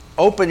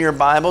open your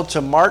Bible to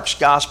Mark's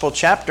Gospel,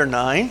 chapter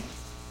 9.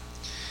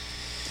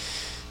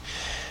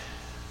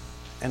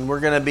 And we're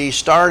going to be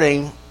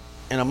starting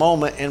in a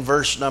moment in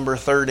verse number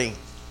 30.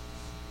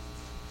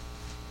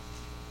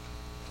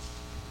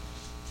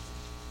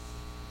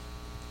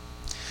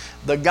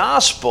 The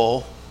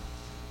gospel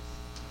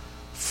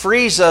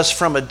frees us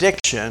from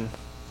addiction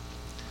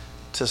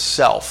to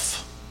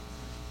self.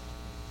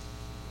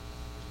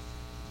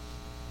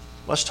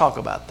 Let's talk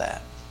about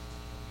that.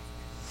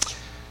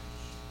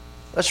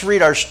 Let's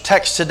read our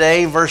text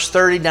today, verse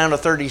 30 down to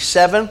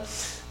 37.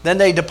 Then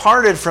they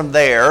departed from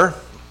there.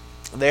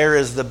 There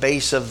is the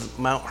base of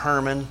Mount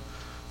Hermon,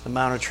 the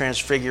Mount of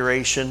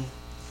Transfiguration.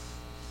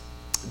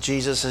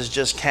 Jesus has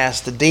just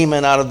cast the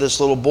demon out of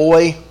this little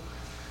boy.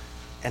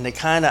 And they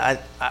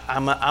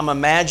I'm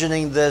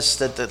imagining this,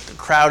 that the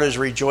crowd is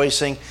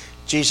rejoicing.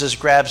 Jesus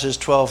grabs his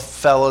 12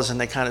 fellows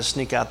and they kind of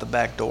sneak out the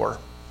back door.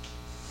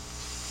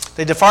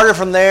 They departed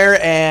from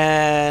there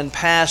and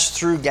passed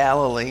through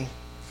Galilee.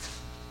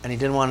 And he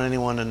didn't want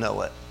anyone to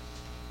know it.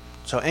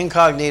 So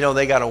incognito,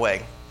 they got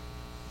away.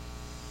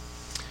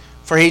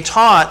 For he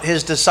taught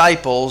his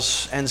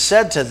disciples and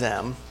said to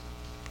them,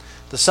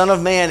 the Son of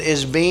Man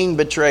is being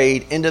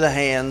betrayed into the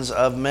hands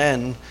of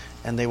men,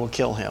 and they will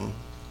kill him.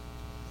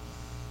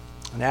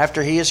 And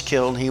after he is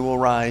killed, he will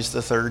rise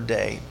the third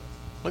day.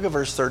 Look at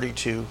verse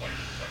 32.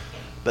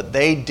 But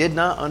they did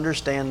not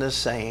understand this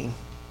saying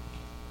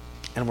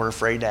and were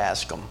afraid to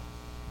ask him.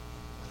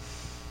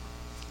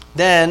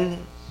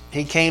 Then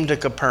he came to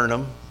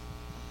Capernum,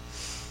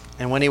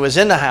 and when he was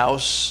in the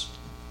house,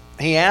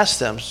 he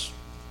asked them,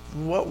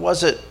 what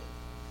was it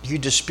you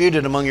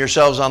disputed among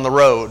yourselves on the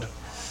road?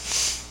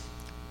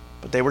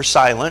 But they were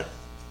silent.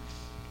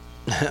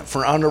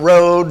 For on the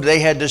road they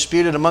had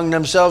disputed among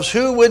themselves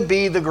who would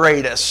be the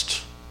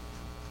greatest.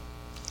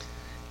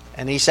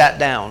 And he sat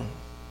down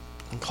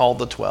and called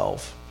the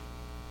 12.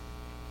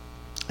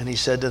 And he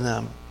said to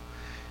them,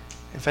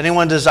 if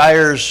anyone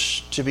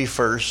desires to be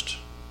first,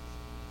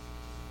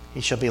 he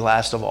shall be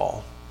last of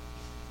all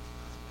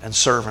and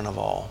servant of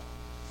all.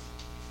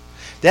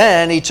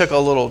 Then he took a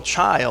little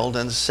child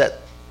and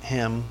set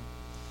him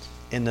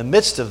in the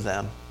midst of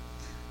them.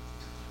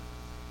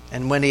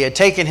 And when he had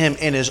taken him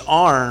in his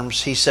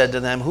arms, he said to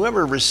them,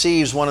 whoever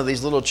receives one of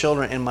these little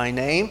children in my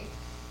name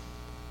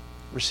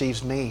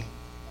receives me.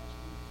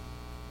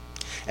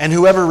 And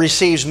whoever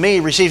receives me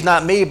receives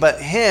not me,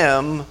 but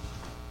him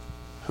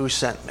who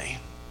sent me.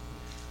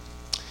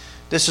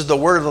 This is the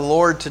word of the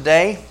Lord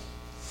today.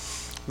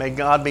 May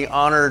God be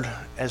honored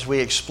as we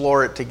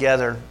explore it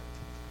together.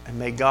 And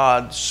may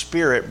God's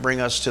Spirit bring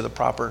us to the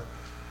proper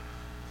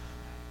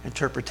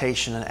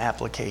interpretation and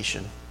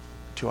application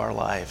to our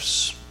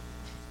lives.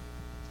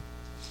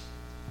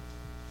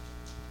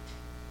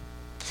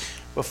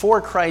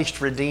 Before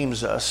Christ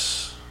redeems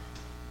us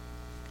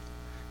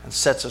and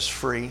sets us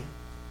free,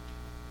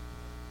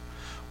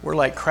 we're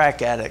like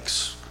crack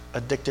addicts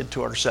addicted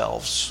to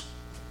ourselves.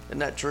 Isn't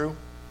that true?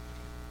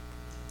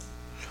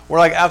 We're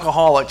like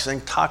alcoholics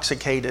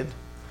intoxicated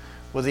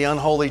with the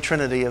unholy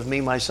trinity of me,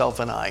 myself,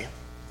 and I.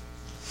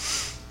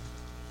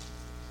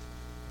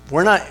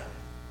 We're not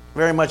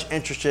very much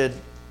interested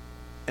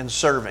in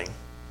serving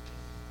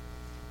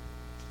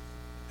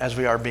as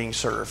we are being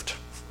served.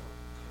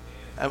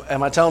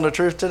 Am I telling the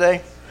truth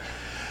today?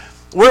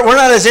 We're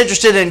not as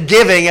interested in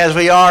giving as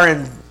we are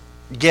in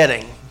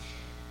getting.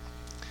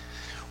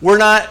 We're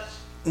not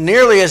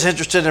nearly as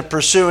interested in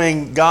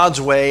pursuing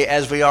God's way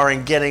as we are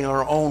in getting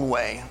our own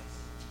way.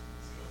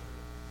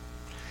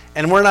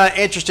 And we're not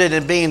interested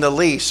in being the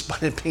least,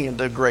 but in being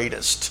the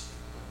greatest.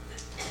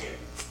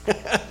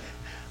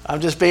 I'm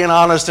just being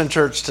honest in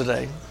church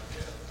today.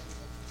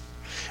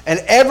 And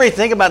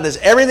think about this,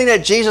 everything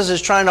that Jesus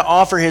is trying to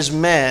offer his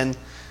men,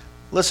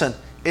 listen,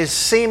 is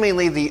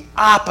seemingly the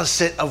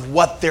opposite of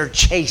what they're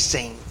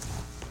chasing.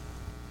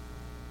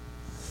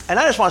 And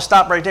I just want to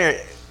stop right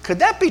there. Could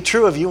that be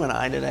true of you and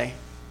I today?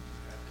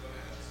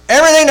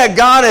 Everything that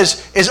God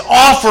is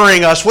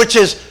offering us, which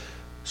is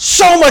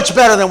so much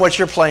better than what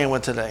you're playing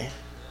with today,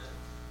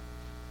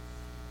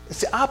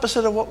 it's the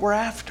opposite of what we're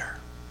after.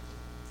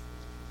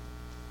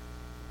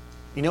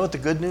 You know what the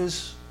good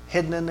news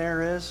hidden in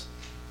there is?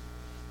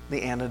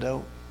 The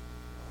antidote.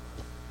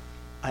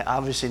 I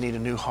obviously need a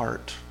new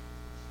heart,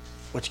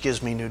 which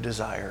gives me new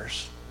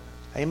desires.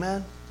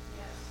 Amen?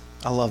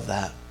 I love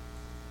that.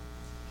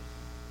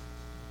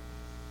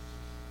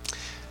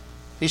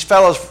 These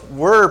fellows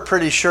were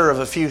pretty sure of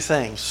a few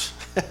things.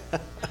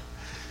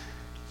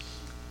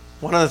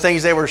 One of the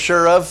things they were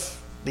sure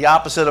of, the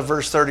opposite of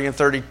verse 30 and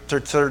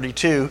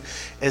 32,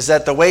 is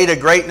that the way to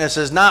greatness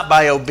is not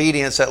by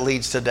obedience that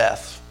leads to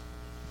death.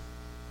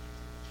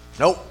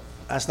 Nope,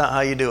 that's not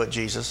how you do it,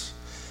 Jesus.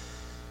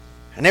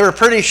 And they were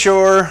pretty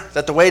sure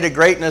that the way to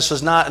greatness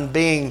was not in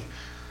being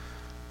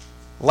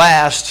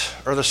last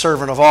or the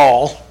servant of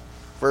all,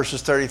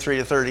 verses 33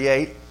 to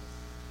 38.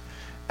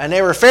 And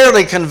they were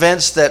fairly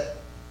convinced that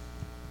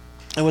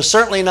it was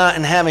certainly not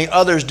in having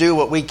others do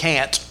what we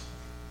can't,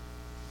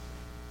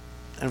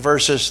 in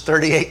verses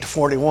 38 to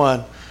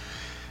 41.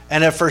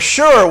 And it for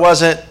sure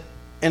wasn't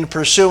in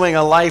pursuing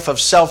a life of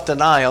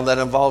self-denial that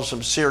involves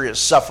some serious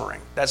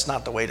suffering. That's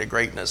not the way to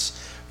greatness,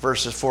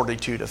 verses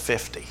 42 to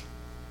 50.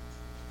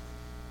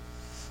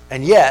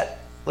 And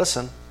yet,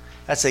 listen,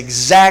 that's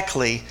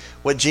exactly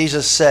what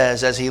Jesus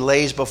says as he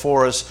lays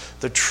before us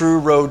the true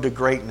road to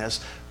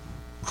greatness.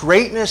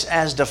 Greatness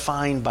as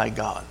defined by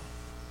God.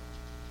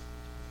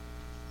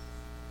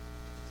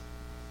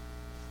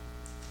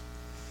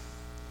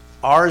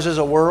 Ours is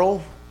a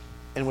world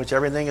in which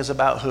everything is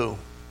about who?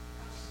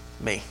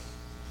 Me.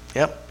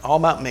 Yep, all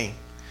about me.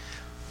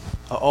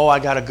 Oh, I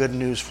got a good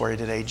news for you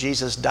today.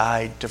 Jesus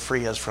died to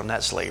free us from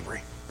that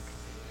slavery.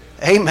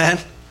 Amen.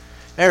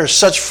 There's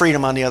such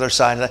freedom on the other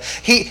side of that.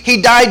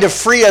 He died to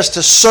free us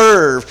to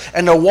serve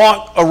and to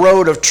walk a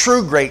road of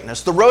true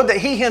greatness. The road that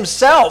he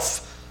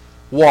himself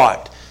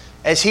walked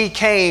as he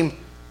came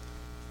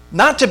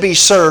not to be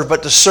served,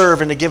 but to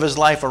serve and to give his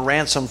life a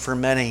ransom for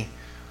many.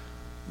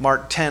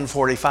 Mark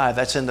 10:45.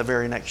 That's in the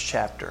very next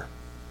chapter.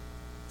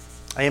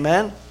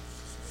 Amen.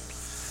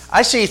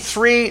 I see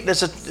three, and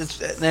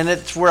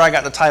it's where I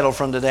got the title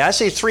from today. I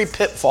see three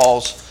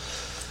pitfalls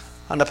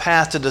on the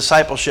path to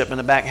discipleship in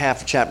the back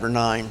half of chapter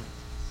 9.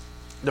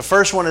 The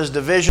first one is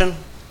division.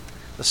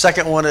 The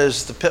second one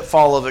is the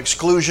pitfall of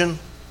exclusion.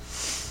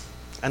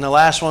 And the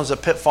last one is the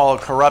pitfall of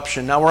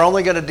corruption. Now, we're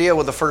only going to deal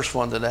with the first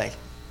one today.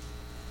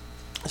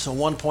 It's a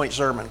one-point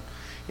sermon.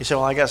 You say,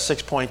 well, I got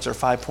 6 points or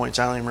 5 points.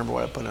 I don't even remember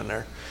what I put in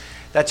there.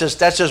 That's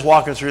just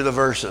walking through the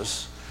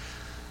verses.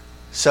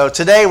 So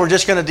today we're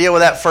just going to deal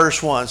with that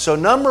first one. So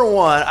number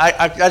one,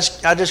 I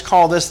just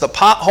call this the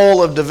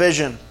pothole of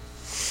division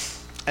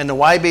and the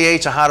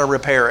YBH of how to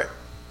repair it.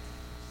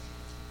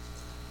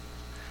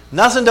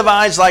 Nothing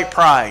divides like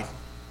pride.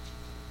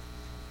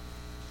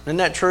 Isn't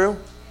that true?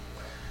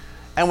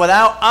 And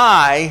without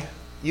I,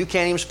 you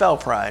can't even spell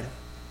pride.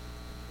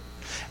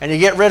 And you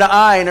get rid of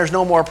I and there's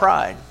no more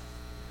pride.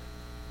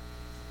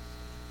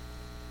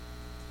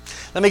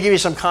 Let me give you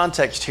some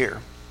context here.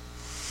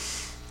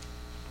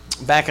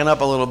 Backing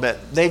up a little bit.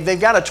 They've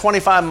got a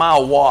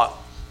 25-mile walk.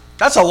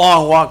 That's a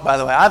long walk, by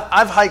the way.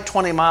 I've hiked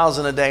 20 miles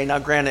in a day. Now,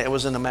 granted, it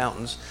was in the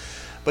mountains.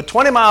 But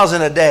 20 miles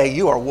in a day,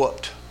 you are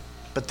whooped.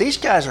 But these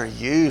guys are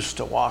used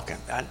to walking.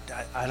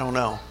 I don't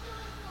know.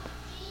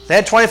 They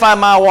had a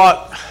 25-mile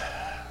walk,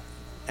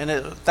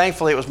 and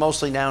thankfully it was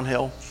mostly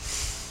downhill,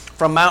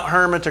 from Mount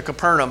Hermon to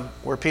Capernum,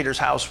 where Peter's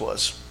house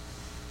was.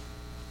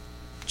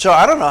 So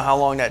I don't know how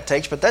long that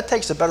takes, but that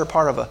takes the better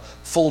part of a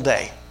full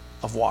day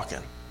of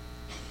walking.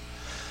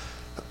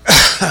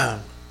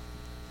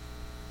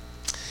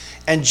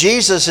 And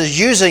Jesus is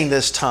using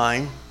this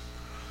time,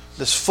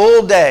 this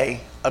full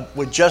day,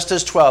 with just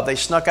his 12. They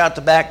snuck out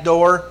the back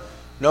door.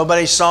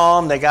 Nobody saw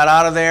them. They got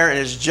out of there, and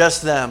it's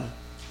just them.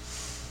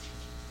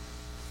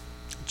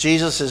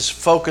 Jesus is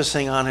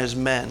focusing on his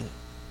men.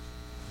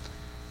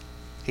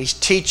 He's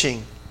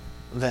teaching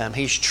them.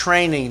 He's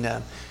training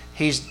them.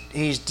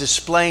 He's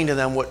displaying to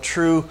them what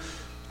true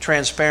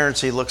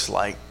transparency looks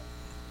like.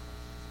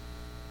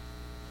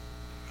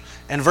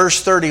 In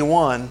verse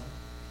 31,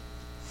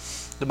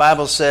 the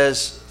Bible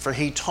says, for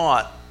he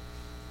taught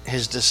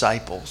his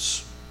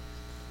disciples.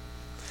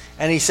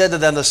 And he said to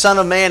them, the Son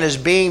of Man is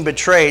being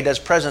betrayed, as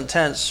present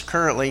tense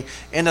currently,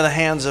 into the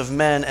hands of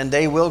men, and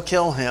they will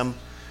kill him.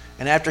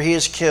 And after he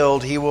is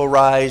killed, he will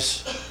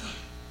rise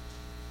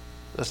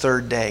the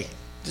third day.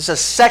 This is the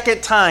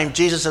second time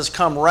Jesus has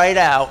come right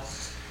out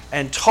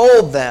and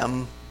told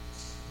them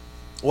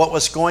what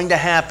was going to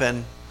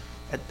happen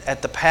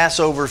at the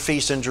Passover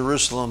feast in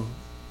Jerusalem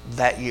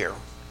that year.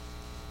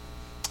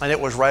 And it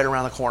was right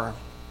around the corner.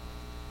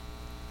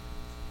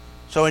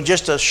 So in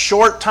just a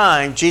short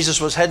time,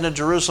 Jesus was heading to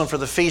Jerusalem for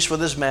the feast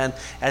with his men,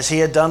 as he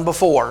had done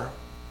before.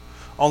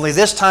 Only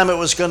this time it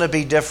was going to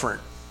be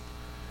different.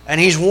 And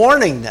he's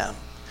warning them.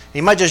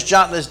 You might just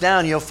jot this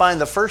down. You'll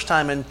find the first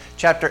time in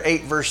chapter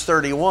 8, verse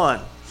 31.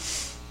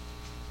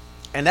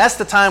 And that's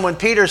the time when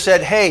Peter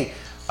said, hey,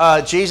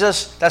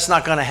 Jesus, that's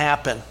not going to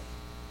happen.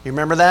 You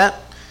remember that?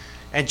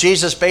 And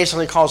Jesus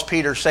basically calls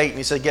Peter Satan.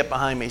 He said, get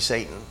behind me,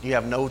 Satan. You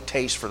have no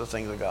taste for the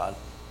things of God.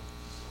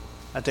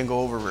 That didn't go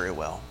over very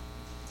well.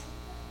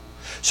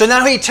 So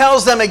now he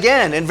tells them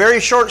again in very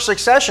short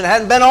succession. It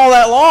hadn't been all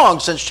that long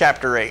since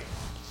chapter 8.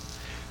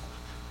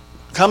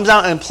 Comes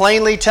out and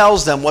plainly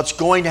tells them what's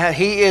going to happen.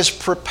 He is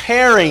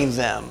preparing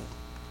them,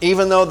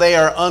 even though they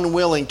are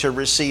unwilling to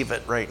receive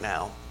it right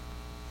now.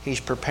 He's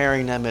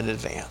preparing them in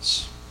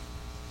advance.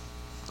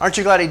 Aren't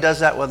you glad he does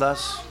that with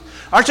us?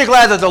 Aren't you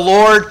glad that the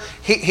Lord,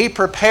 he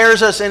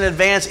prepares us in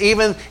advance,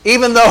 even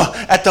though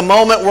at the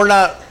moment we're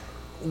not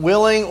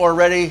willing or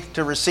ready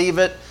to receive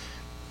it?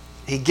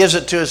 He gives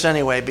it to us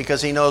anyway,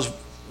 because he knows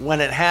when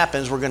it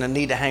happens, we're going to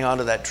need to hang on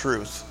to that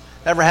truth.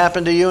 Ever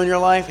happened to you in your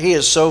life? He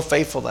is so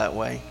faithful that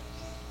way.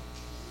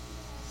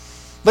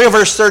 Look at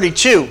verse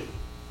 32.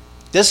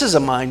 This is a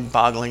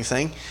mind-boggling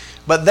thing.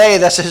 But they,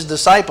 that's his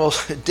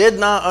disciples, did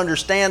not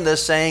understand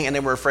this saying, and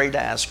they were afraid to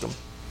ask him.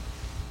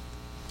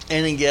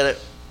 And didn't get it.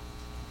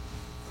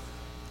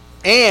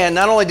 And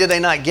not only did they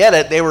not get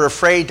it, they were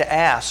afraid to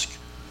ask.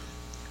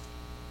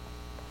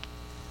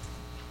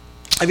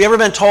 Have you ever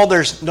been told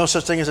there's no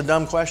such thing as a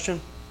dumb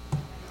question?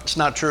 It's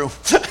not true.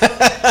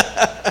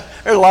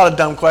 There's a lot of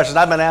dumb questions.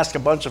 I've been asked a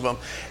bunch of them.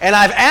 And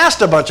I've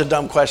asked a bunch of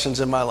dumb questions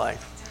in my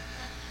life.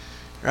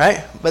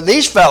 Right? But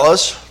these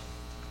fellows,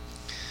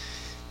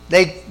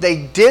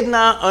 they did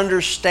not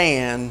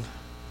understand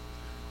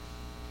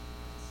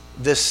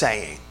this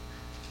saying.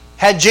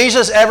 Had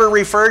Jesus ever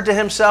referred to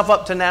himself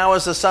up to now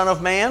as the Son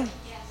of Man?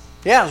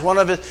 Yes.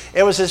 Yeah,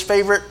 it was his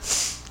favorite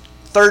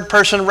third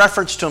person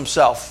reference to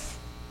himself.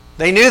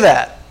 They knew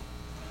that.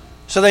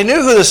 So they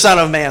knew who the Son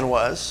of Man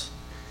was.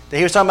 That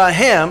he was talking about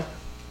him.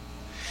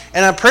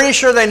 And I'm pretty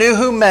sure they knew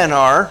who men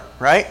are,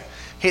 right?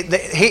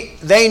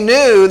 They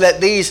knew that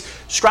these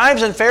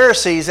scribes and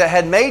Pharisees that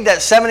had made that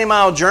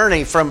 70-mile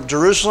journey from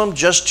Jerusalem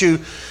just to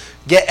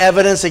get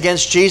evidence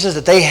against Jesus,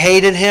 that they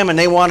hated him and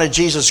they wanted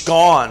Jesus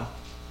gone.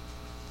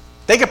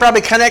 They could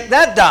probably connect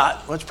that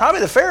dot. Well, it's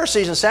probably the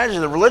Pharisees and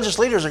Sadducees, the religious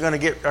leaders, are going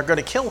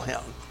to kill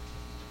him.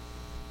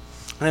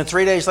 And then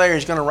 3 days later,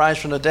 he's going to rise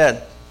from the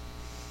dead.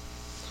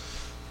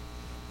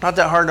 Not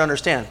that hard to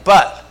understand.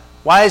 But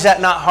why is that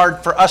not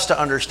hard for us to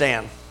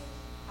understand?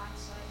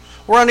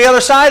 We're on the other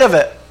side of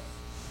it.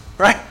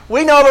 Right?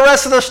 We know the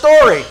rest of the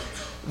story.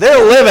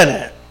 They're living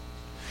it.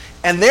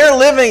 And they're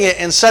living it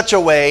in such a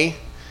way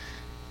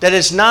that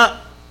it's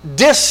not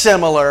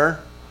dissimilar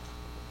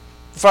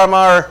from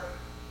a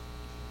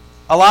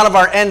lot of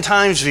our end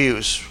times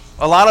views.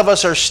 A lot of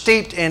us are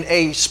steeped in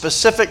a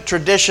specific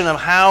tradition of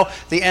how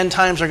the end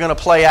times are going to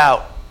play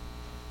out.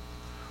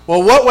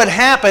 Well, what would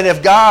happen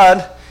if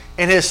God,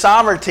 in his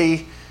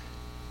sovereignty,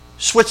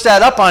 switched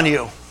that up on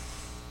you?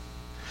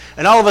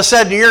 And all of a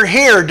sudden you're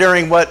here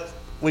during what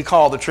we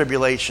call the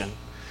tribulation.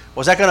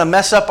 Was that going to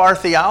mess up our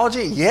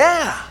theology?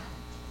 Yeah.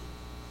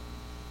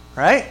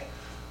 Right?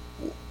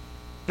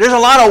 There's a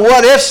lot of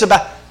what ifs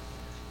about,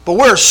 but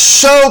we're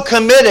so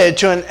committed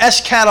to an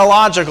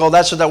eschatological,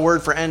 that's what that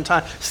word for end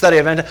time, study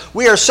of end time.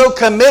 We are so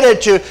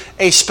committed to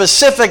a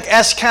specific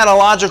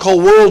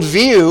eschatological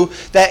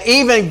worldview that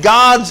even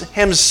God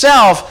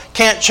himself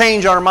can't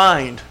change our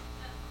mind.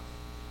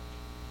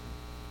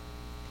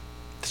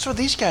 That's what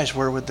these guys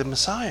were with the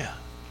Messiah.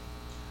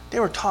 They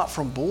were taught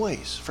from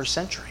boys for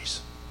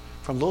centuries,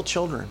 from little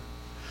children.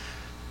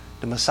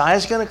 The Messiah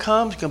is going to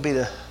come. He's going to be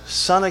the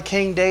son of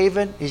King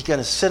David. He's going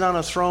to sit on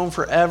a throne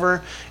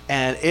forever,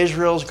 and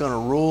Israel's going to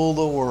rule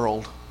the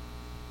world.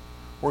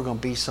 We're going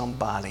to be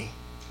somebody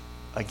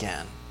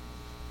again.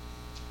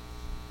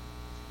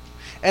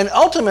 And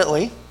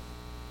ultimately,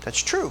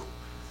 that's true.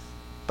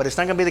 But it's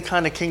not going to be the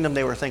kind of kingdom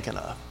they were thinking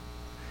of.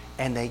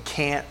 And they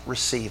can't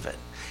receive it.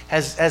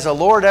 Has the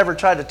Lord ever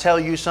tried to tell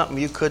you something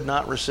you could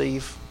not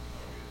receive?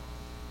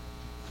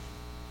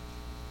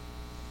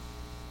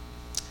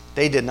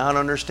 They did not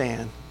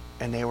understand,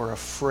 and they were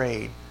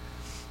afraid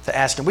to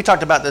ask him. We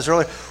talked about this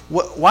earlier.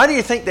 Why do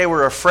you think they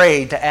were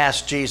afraid to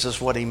ask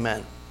Jesus what he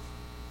meant?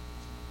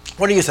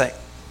 What do you think?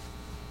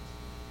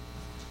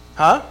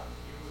 Huh?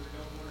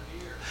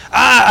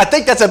 I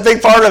think that's a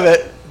big part of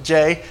it,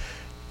 Jay.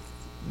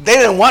 They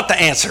didn't want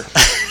the answer.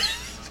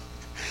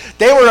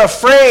 They were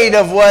afraid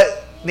of what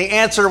the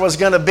answer was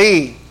going to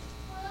be,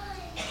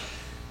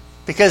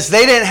 because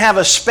they didn't have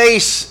a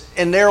space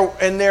in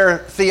their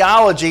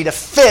theology to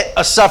fit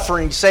a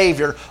suffering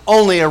Savior,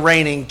 only a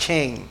reigning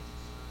king.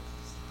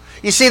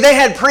 You see, they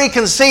had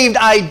preconceived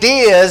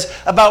ideas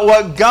about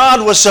what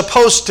God was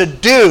supposed to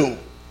do.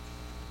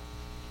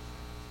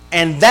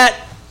 And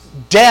that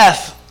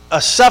death,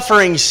 a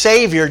suffering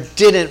Savior,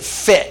 didn't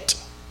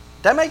fit.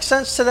 That makes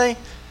sense today?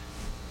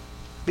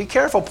 Be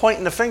careful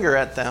pointing the finger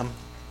at them.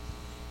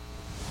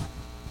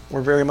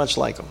 We're very much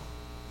like them.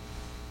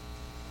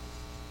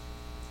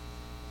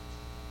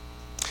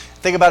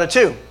 Think about it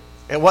too.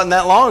 It wasn't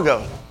that long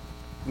ago.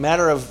 A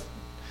matter of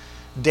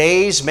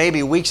days,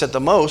 maybe weeks at the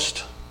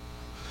most,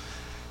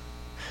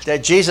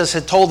 that Jesus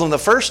had told them the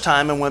first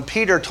time, and when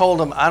Peter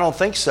told him, I don't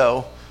think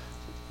so,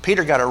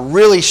 Peter got a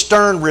really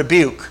stern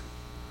rebuke.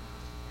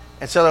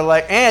 And so they're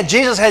like, and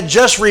Jesus had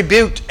just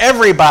rebuked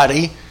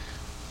everybody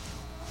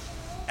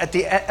at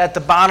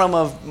the bottom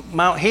of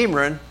Mount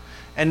Hebron,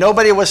 and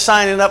nobody was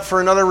signing up for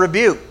another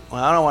rebuke.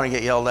 Well, I don't want to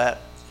get yelled at.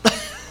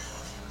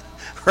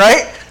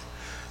 Right?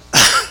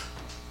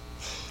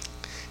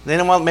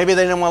 Maybe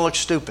they didn't want to look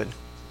stupid.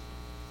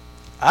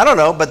 I don't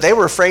know, but they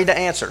were afraid to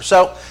answer.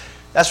 So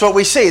that's what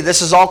we see.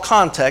 This is all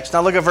context.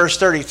 Now look at verse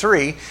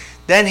 33.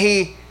 Then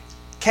he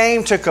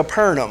came to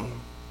Capernum.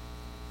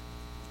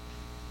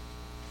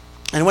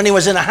 And when he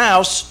was in a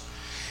house,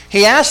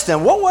 he asked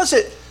them, what was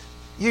it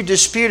you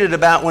disputed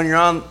about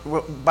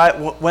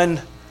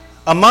when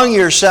among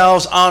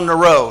yourselves on the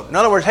road? In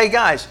other words, hey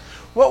guys,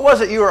 what was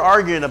it you were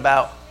arguing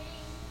about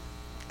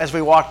as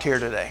we walked here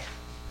today?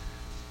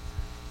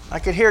 I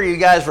could hear you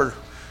guys were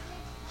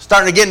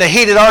starting to get in a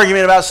heated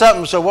argument about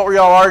something, so what were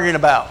y'all arguing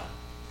about?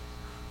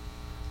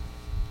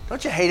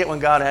 Don't you hate it when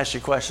God asks you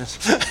questions?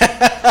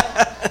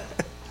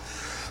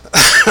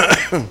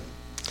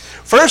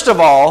 First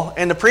of all,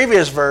 in the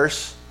previous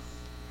verse,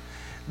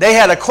 they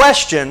had a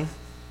question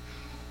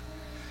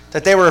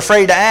that they were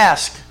afraid to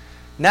ask.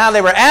 Now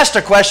they were asked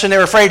a question they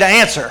were afraid to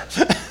answer.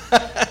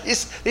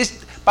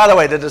 By the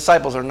way, the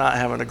disciples are not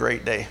having a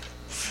great day.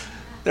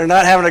 They're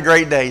not having a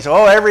great day.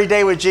 So, every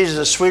day with Jesus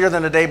is sweeter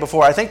than the day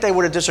before. I think they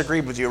would have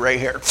disagreed with you right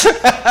here.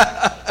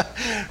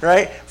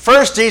 Right?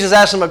 First, Jesus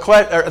asked them a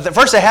question.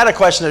 First, they had a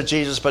question of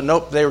Jesus, but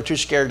nope, they were too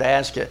scared to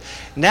ask it.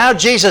 Now,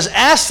 Jesus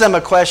asked them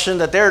a question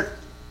that they're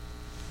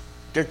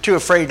too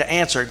afraid to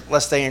answer,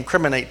 lest they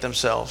incriminate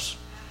themselves.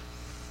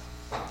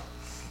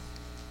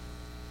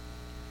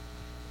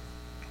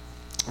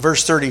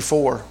 Verse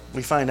 34,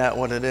 we find out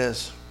what it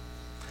is.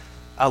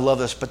 I love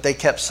this, but they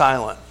kept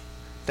silent.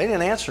 They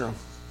didn't answer him.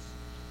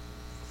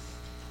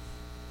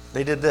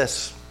 They did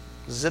this,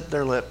 zipped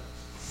their lip.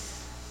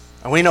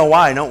 And we know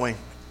why, don't we?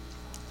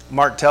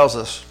 Mark tells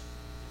us.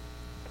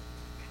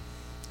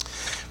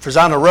 For as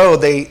on the road,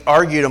 they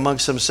argued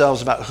amongst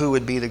themselves about who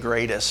would be the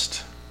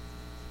greatest.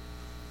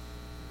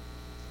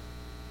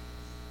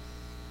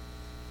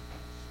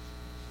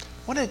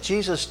 What did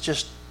Jesus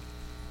just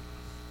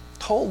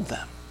told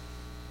them?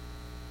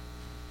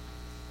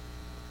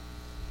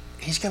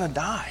 He's going to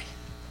die.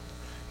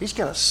 He's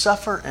going to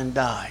suffer and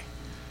die.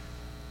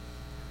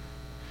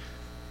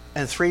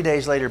 And 3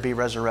 days later be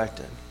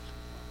resurrected.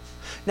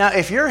 Now,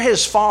 if you're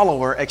his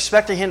follower,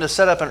 expecting him to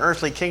set up an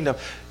earthly kingdom,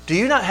 do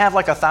you not have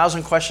like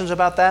 1,000 questions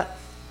about that?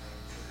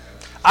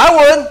 I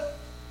would,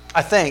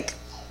 I think.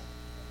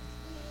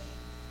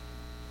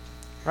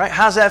 Right?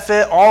 How's that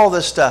fit? All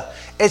this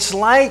stuff. It's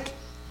like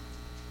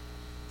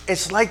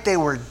they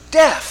were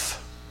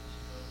deaf.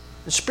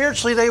 And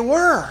spiritually they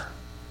were.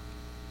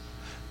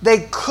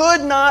 They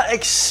could not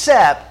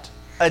accept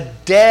a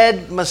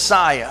dead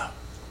Messiah.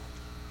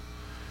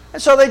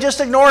 And so they just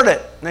ignored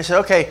it. And they said,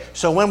 okay,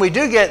 so when we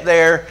do get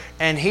there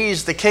and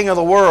he's the king of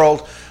the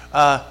world,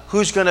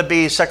 who's going to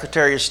be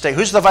Secretary of State?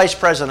 Who's the vice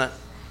president?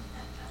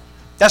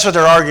 That's what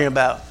they're arguing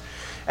about.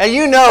 And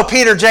you know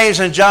Peter, James,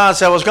 and John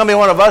said, well, it's going to be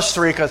one of us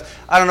three, because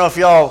I don't know if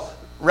y'all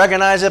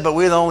recognize it, but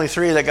we're the only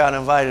three that got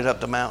invited up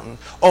the mountain.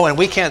 Oh, and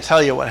we can't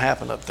tell you what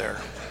happened up there.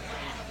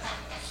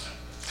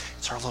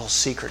 It's our little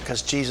secret,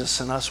 because Jesus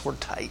and us were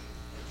tight.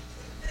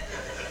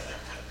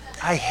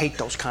 I hate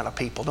those kind of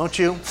people, don't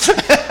you?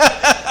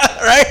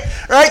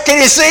 Right? Can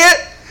you see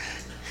it?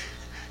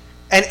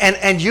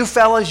 And you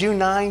fellas, you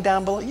 9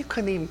 down below, you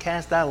couldn't even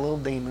cast out a little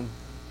demon.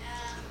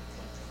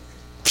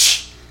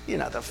 Psh, you're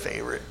not the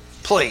favorite.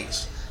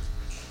 Please.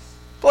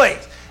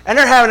 And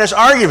they're having this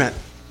argument.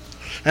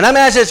 And I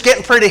imagine it's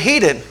getting pretty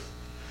heated.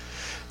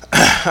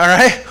 All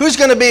right? Who's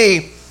going to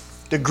be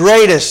the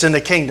greatest in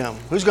the kingdom?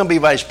 Who's going to be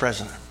vice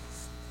president?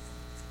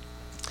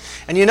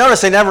 And you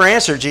notice they never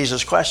answered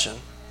Jesus' question.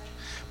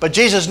 But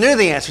Jesus knew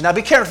the answer. Now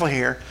be careful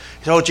here.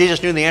 You say, oh,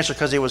 Jesus knew the answer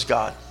because he was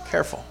God.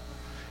 Careful.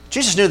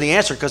 Jesus knew the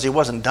answer because he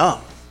wasn't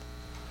dumb.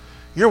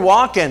 You're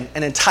walking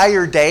an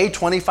entire day,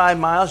 25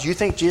 miles. You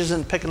think Jesus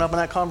isn't picking up on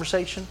that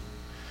conversation?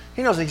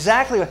 He knows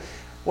exactly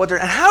what they're...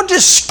 And how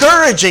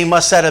discouraging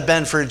must that have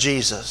been for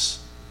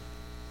Jesus?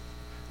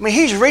 I mean,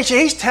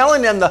 he's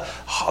telling them the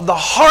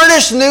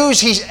hardest news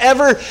he's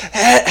ever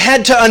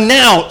had to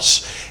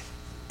announce.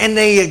 And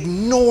they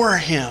ignore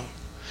him.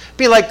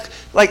 Be like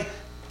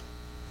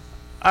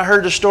I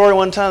heard the story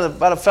one time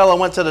about a fellow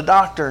went to the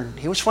doctor. And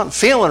he wasn't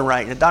feeling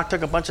right. And the doctor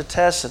took a bunch of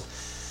tests.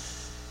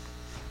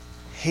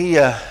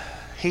 And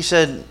he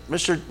said,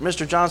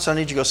 Mr. Johnson, I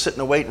need you to go sit in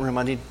the waiting room.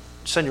 I need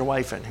to send your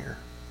wife in here.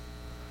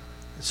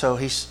 And so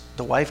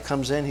the wife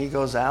comes in. He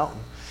goes out.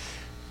 And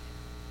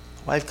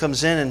the wife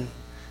comes in and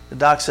the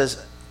doc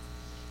says,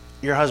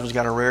 your husband's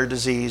got a rare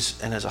disease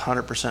and is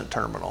 100%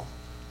 terminal.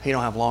 He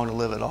don't have long to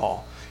live at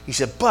all. He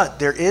said, but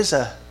there is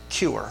a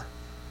cure.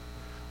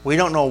 We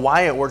don't know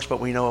why it works, but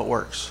we know it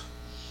works.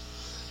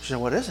 She said,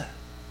 what is it?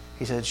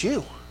 He said, it's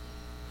you.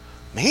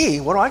 Me?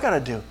 What do I got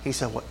to do? He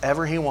said,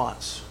 whatever he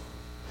wants.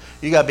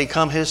 You got to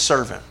become his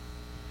servant.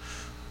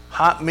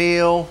 Hot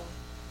meal,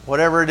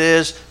 whatever it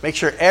is. Make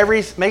sure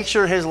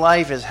his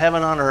life is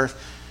heaven on earth.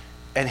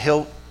 And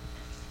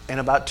in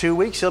about 2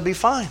 weeks, he'll be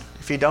fine.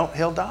 If you don't,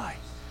 he'll die.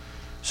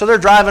 So they're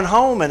driving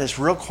home, and it's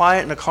real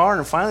quiet in the car.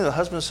 And finally, the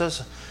husband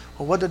says,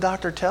 well, what did the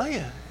doctor tell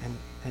you?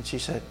 And she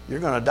said, you're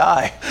going to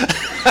die.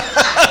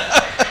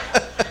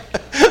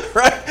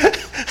 Right?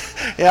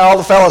 Yeah, all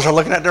the fellas are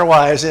looking at their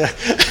wives. Yeah.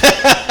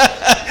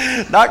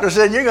 Doctor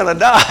said, you're going to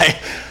die.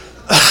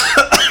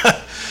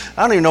 I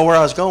don't even know where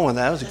I was going with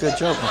that. It was a good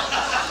joke.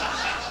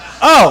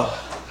 Oh.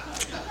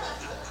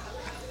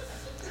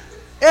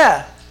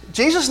 Yeah,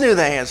 Jesus knew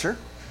the answer.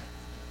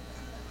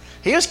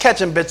 He was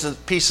catching bits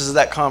and pieces of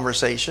that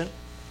conversation.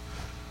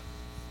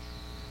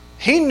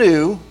 He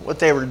knew what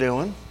they were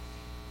doing.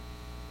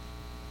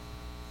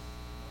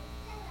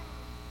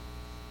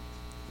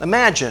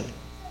 Imagine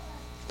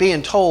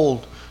being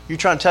told, you're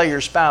trying to tell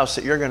your spouse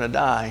that you're going to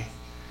die,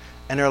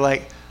 and they're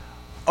like,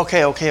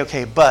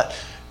 okay, but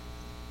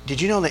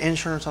did you know the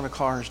insurance on a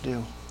car is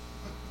due?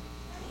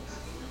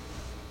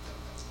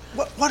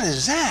 What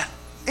is that?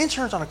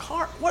 Insurance on a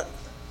car?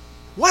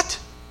 What?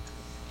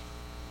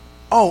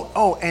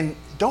 Oh, and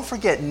don't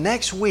forget,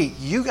 next week,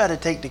 you got to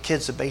take the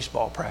kids to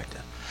baseball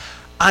practice.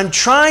 I'm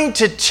trying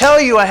to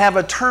tell you I have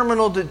a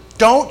terminal.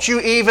 Don't you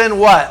even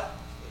what?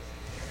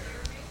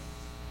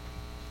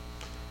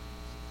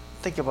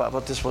 Think about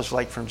what this was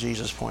like from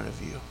Jesus' point of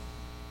view.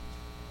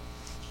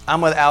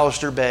 I'm with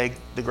Alistair Begg,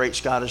 the great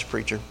Scottish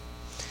preacher.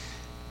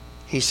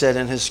 He said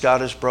in his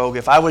Scottish brogue,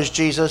 if I was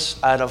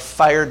Jesus, I'd have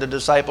fired the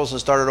disciples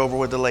and started over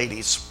with the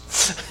ladies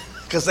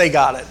because they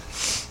got it.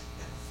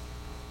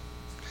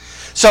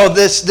 So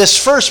this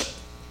first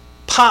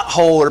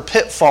pothole or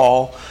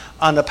pitfall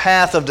on the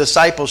path of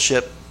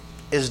discipleship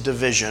is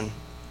division.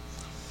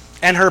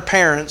 And her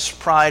parents'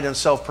 pride and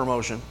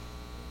self-promotion.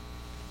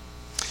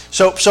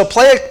 So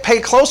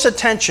pay close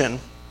attention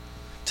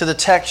to the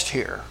text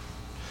here.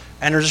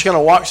 And we're just going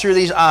to walk through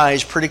these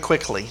eyes pretty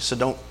quickly,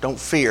 so don't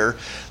fear.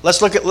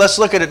 Let's look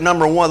at it.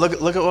 Number one. Look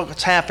at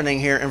what's happening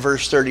here in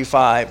verse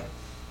 35. All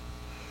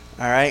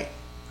right?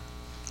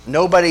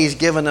 Nobody's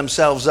given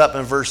themselves up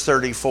in verse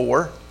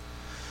 34.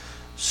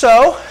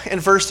 So, in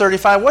verse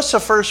 35, what's the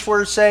first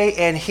word say?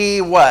 And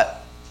he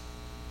what?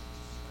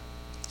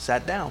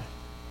 Sat down.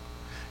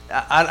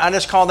 I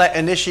just call that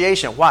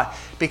initiation. Why?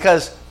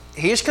 Because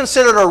he's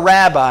considered a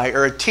rabbi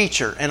or a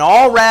teacher. And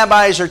all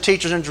rabbis or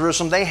teachers in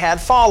Jerusalem, they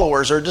had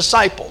followers or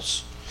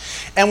disciples.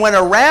 And when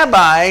a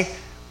rabbi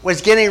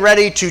was getting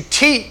ready to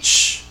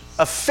teach,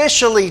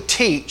 officially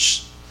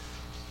teach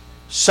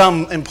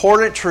some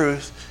important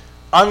truth,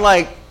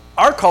 unlike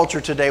our culture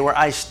today where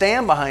I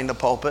stand behind the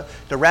pulpit,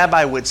 the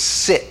rabbi would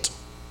sit.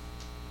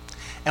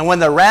 And when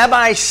the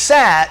rabbi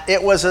sat,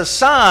 it was a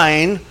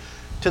sign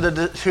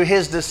to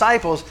his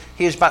disciples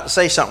he was about to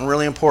say something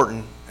really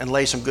important and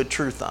lay some good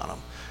truth on them.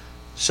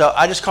 So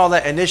I just call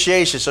that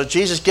initiation. So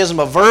Jesus gives him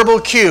a verbal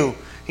cue.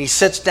 He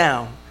sits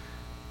down.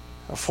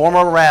 A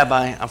former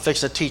rabbi, I'm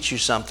fixing to teach you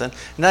something.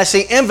 And I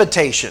say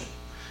invitation.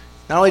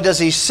 Not only does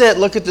he sit,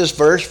 look at this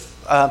verse,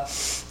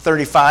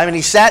 35, and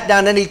he sat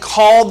down and he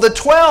called the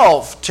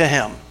 12 to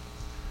him.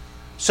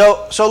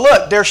 So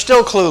look, they're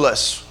still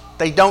clueless.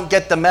 They don't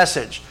get the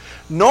message.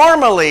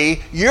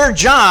 Normally, your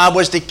job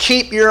was to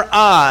keep your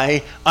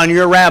eye on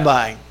your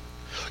rabbi.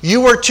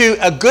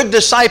 A good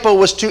disciple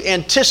was to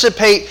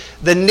anticipate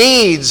the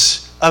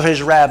needs of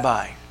his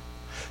rabbi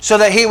so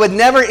that he would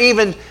never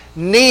even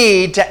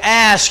need to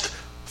ask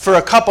for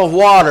a cup of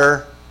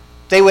water.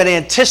 They would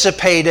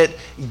anticipate it,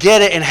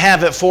 get it, and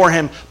have it for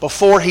him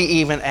before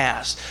he even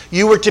asked.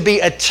 You were to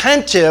be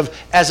attentive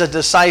as a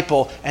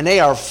disciple, and they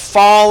are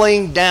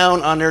falling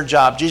down on their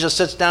job. Jesus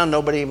sits down,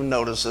 nobody even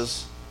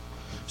notices.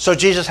 So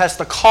Jesus has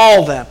to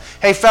call them.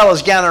 Hey,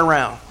 fellas, gather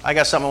around. I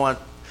got something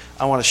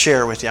I want to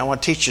share with you. I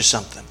want to teach you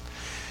something.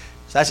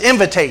 So that's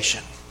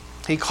invitation.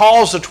 He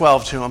calls the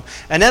 12 to him.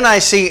 And then I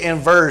see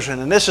inversion.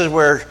 And this is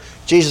where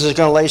Jesus is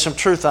going to lay some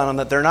truth on them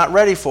that they're not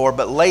ready for,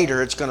 but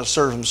later it's going to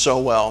serve them so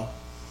well.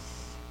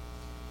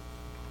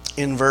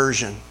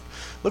 Inversion.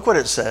 Look what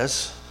it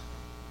says.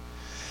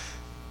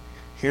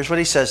 Here's what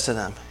he says to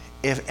them.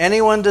 If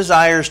anyone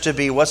desires to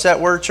be, what's that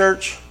word,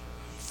 church?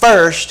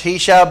 First, he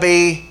shall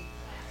be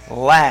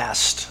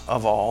last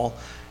of all.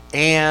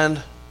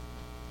 And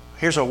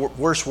here's a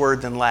worse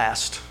word than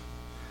last.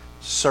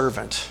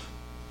 Servant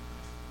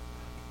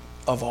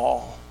of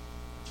all.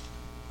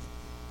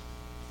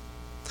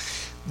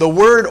 The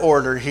word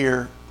order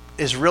here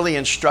is really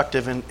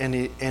instructive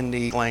in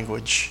the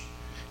language.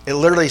 It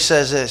literally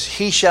says this: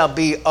 he shall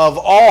be of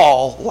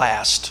all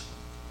last,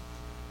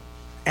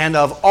 and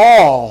of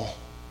all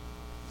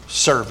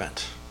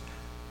servant.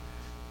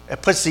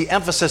 It puts the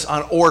emphasis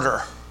on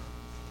order.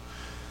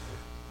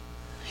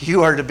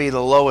 You are to be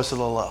the lowest of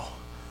the low,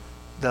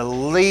 the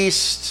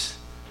least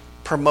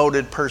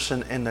promoted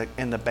person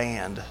in the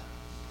band.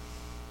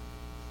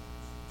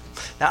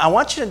 Now, I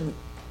want you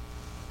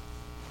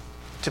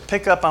to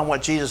pick up on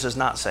what Jesus is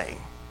not saying.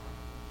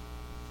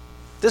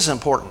 This is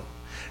important.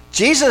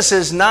 Jesus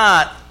is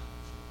not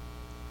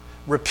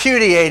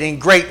repudiating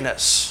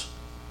greatness.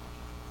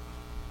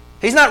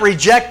 He's not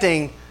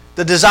rejecting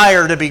the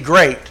desire to be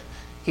great.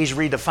 He's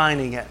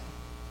redefining it.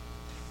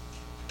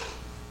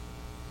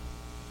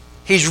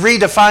 He's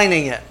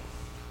redefining it.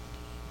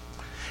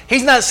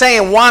 He's not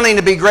saying wanting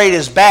to be great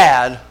is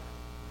bad.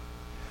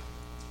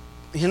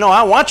 You know,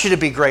 I want you to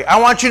be great. I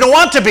want you to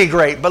want to be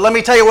great. But let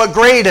me tell you what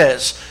great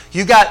is.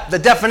 You got the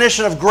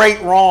definition of great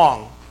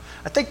wrong.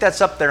 I think that's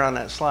up there on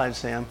that slide,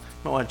 Sam. You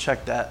might want to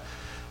check that.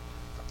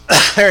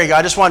 There you go.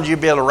 I just wanted you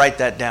to be able to write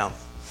that down.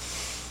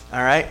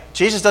 All right?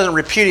 Jesus doesn't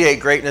repudiate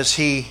greatness.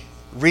 He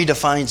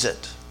redefines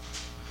it.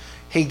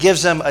 He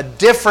gives them a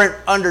different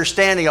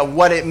understanding of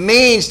what it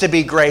means to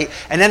be great.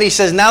 And then he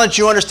says, now that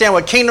you understand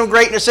what kingdom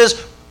greatness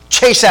is,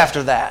 chase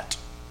after that.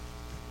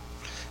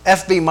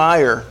 F.B.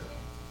 Meyer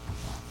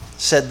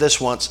said this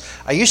once: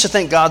 I used to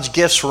think God's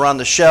gifts were on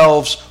the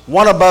shelves,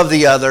 one above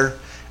the other,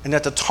 and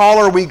that the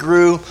taller we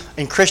grew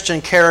in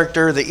Christian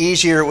character, the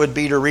easier it would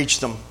be to reach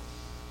them.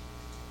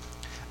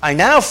 I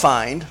now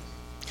find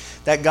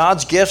that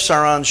God's gifts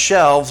are on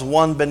shelves,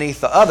 one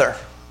beneath the other.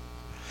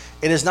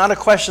 It is not a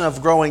question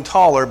of growing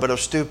taller, but of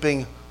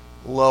stooping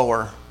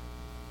lower.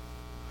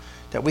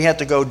 That we have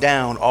to go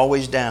down,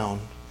 always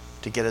down,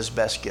 to get his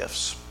best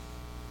gifts.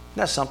 Isn't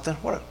that something?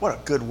 What a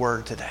good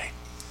word today.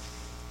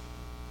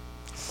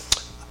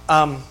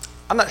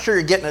 I'm not sure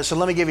you're getting it, so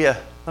let me give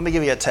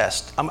you a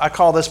test. I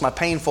call this my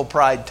painful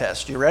pride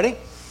test. You ready?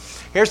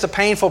 Here's the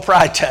painful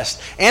pride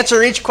test.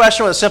 Answer each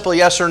question with a simple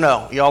yes or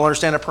no. You all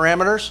understand the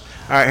parameters?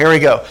 All right, here we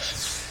go.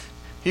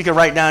 You can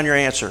write down your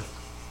answer.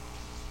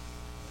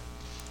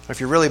 If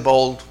you're really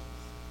bold,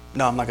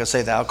 no, I'm not going to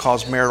say that. I'll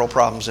cause marital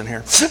problems in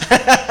here.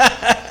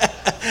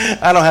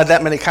 I don't have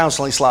that many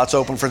counseling slots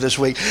open for this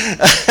week.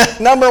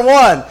 Number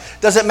 1,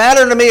 does it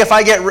matter to me if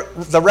I get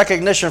the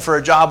recognition for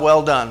a job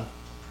well done?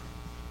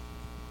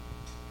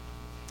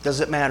 Does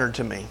it matter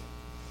to me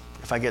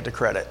if I get the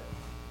credit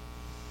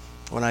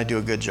when I do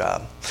a good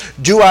job?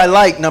 Do I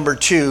like, number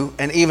 2,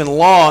 and even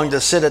long to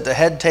sit at the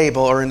head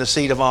table or in the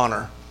seat of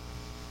honor?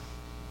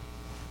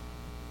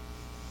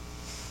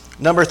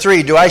 Number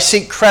 3, do I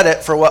seek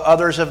credit for what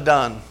others have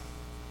done?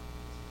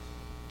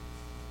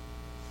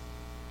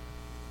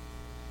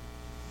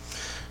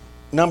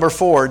 Number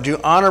 4, do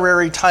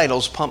honorary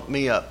titles pump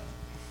me up?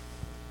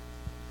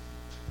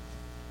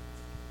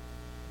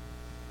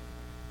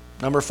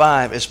 Number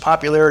 5, is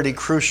popularity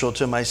crucial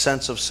to my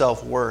sense of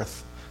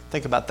self-worth?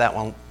 Think about that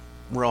one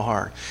real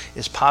hard.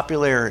 Is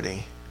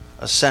popularity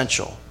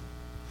essential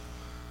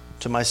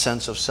to my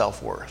sense of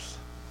self-worth?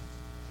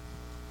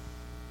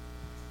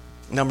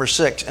 Number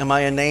 6, am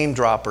I a name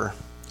dropper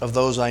of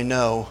those I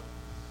know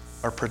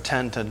or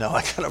pretend to know?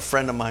 I got a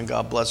friend of mine,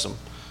 God bless him.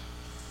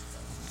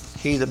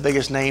 He's the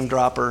biggest name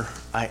dropper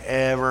I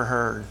ever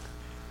heard.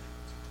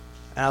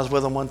 And I was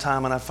with him one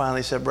time and I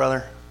finally said,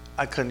 brother,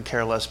 I couldn't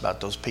care less about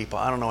those people.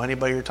 I don't know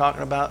anybody you're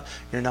talking about.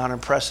 You're not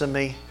impressing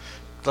me.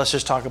 Let's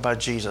just talk about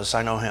Jesus.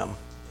 I know him.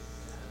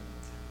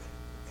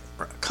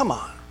 Come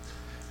on.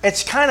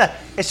 It's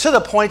to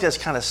the point that's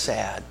kind of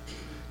sad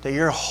that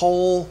your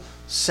whole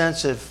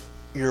sense of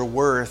your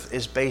worth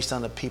is based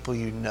on the people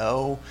you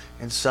know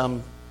in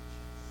some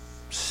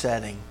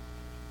setting.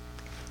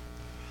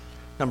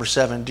 Number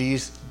 7,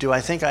 do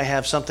I think I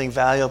have something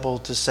valuable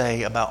to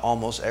say about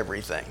almost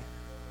everything?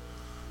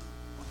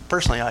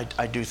 Personally,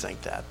 I do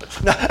think that, but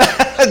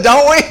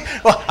don't we?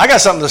 Well, I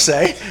got something to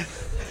say.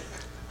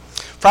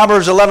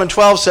 Proverbs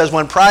 11:12 says,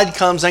 when pride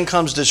comes, then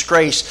comes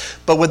disgrace,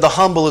 but with the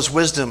humble is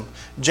wisdom.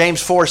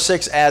 James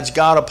 4:6 adds,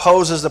 God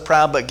opposes the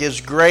proud, but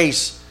gives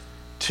grace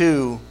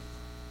to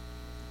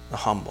the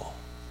humble.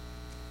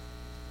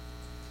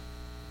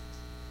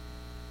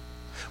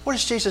 What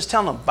is Jesus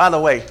telling them? By the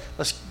way,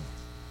 let's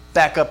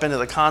back up into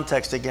the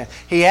context again.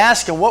 He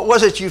asked him, what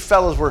was it you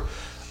fellows were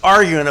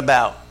arguing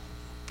about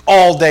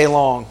all day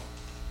long?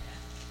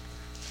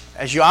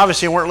 As you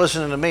obviously weren't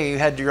listening to me, you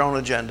had your own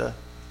agenda.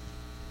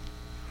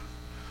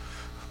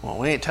 Well,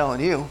 we ain't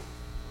telling you.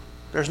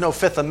 There's no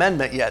Fifth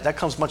Amendment yet. That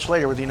comes much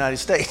later with the United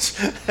States.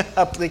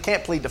 They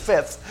can't plead the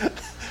Fifth.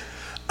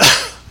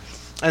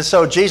 And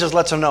so Jesus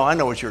lets them know, I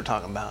know what you were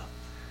talking about.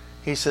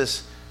 He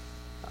says,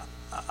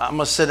 I'm going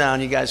to sit down.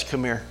 You guys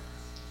come here.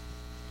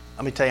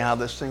 Let me tell you how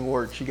this thing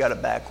works. You got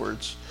it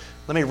backwards.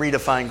 Let me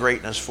redefine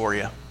greatness for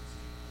you.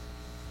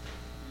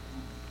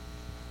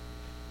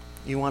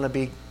 You want to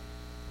be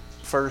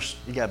first,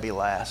 you got to be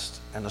last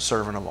and the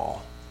servant of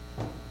all.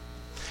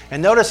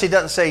 And notice he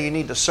doesn't say you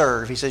need to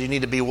serve. He says you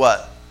need to be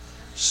what?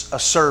 A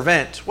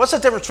servant. What's the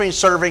difference between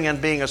serving and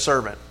being a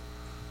servant?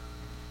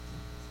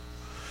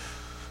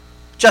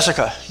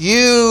 Jessica,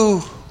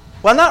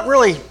 well, not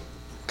really,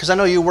 because I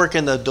know you work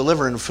in the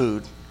delivering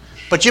food,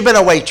 but you've been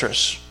a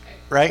waitress,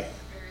 right?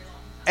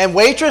 And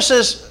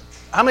waitresses,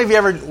 how many of you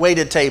ever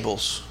waited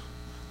tables?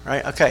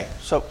 Right? Okay,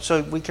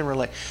 so we can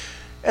relate.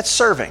 It's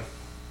serving.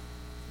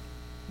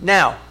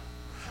 Now,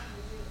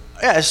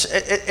 yes,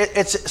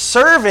 it's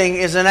serving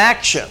is an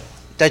action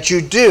that you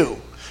do,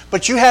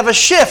 but you have a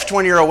shift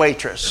when you're a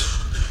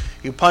waitress.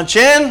 You punch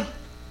in,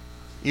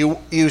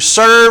 you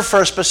serve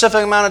for a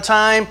specific amount of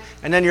time,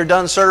 and then you're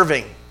done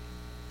serving.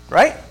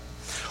 Right?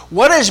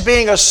 What is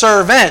being a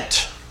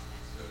servant?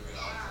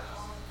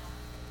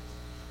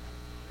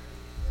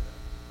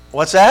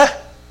 What's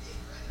that?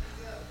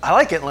 I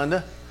like it,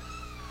 Linda.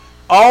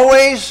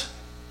 Always,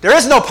 there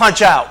is no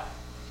punch out.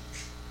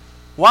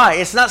 Why?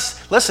 It's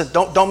not, listen,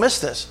 don't miss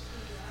this.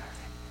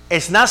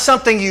 It's not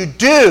something you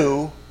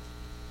do.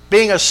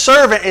 Being a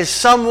servant is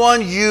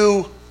someone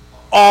you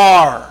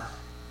are.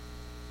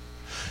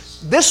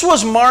 This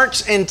was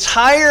Mark's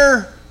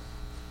entire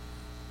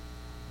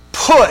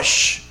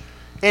push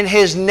in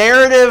his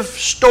narrative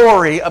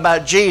story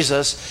about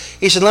Jesus.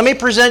 He said, let me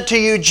present to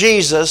you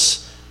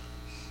Jesus,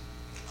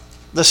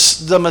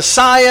 the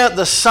Messiah,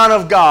 the Son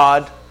of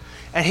God.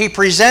 And he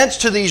presents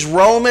to these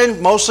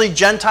Roman, mostly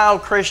Gentile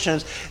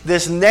Christians,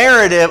 this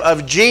narrative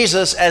of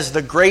Jesus as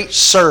the great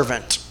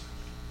servant.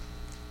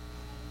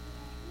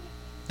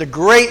 The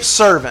great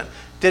servant.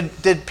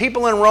 Did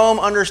people in Rome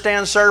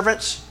understand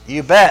servants?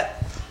 You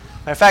bet.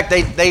 In fact,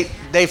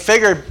 they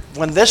figured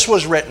when this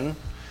was written,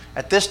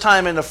 at this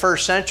time in the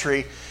first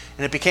century,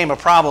 and it became a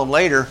problem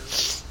later,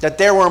 that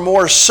there were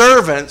more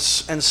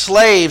servants and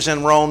slaves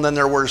in Rome than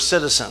there were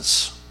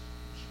citizens.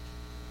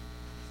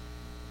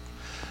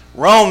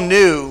 Rome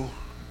knew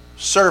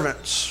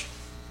servants.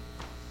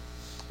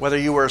 Whether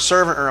you were a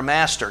servant or a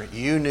master,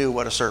 you knew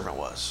what a servant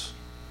was.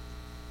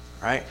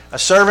 Right? A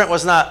servant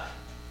was not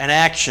an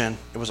action,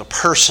 it was a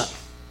person.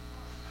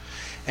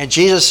 And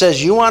Jesus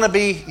says, you want to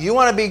be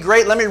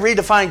great? Let me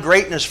redefine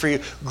greatness for you.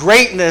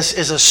 Greatness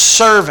is a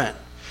servant.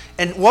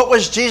 And what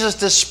was Jesus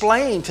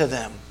displaying to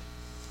them?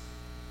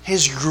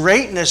 His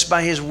greatness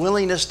by his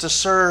willingness to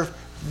serve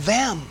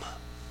them.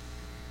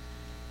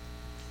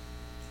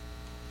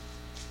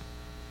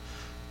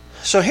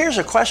 So here's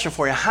a question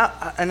for you.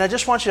 And I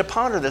just want you to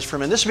ponder this for a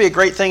minute. This would be a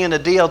great thing in the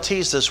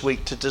DLTs this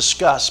week to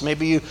discuss.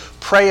 Maybe you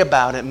pray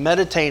about it,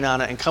 meditate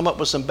on it, and come up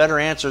with some better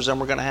answers than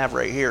we're going to have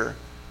right here.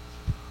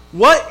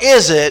 What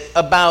is it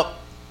about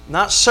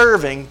not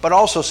serving, but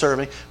also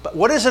serving, but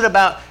what is it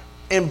about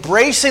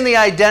embracing the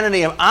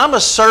identity of I'm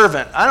a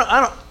servant?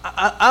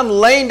 I'm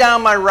laying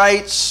down my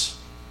rights.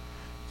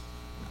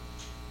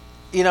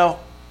 You know,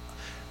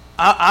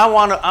 I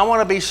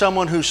want to be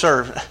someone who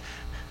serves.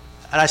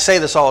 And I say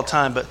this all the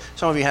time, but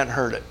some of you hadn't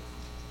heard it.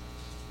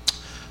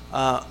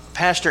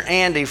 Pastor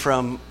Andy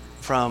from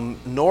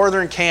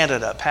northern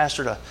Canada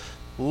pastored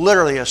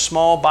literally a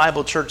small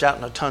Bible church out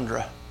in the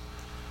tundra.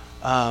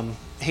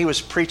 He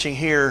was preaching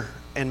here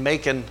in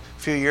Macon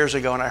a few years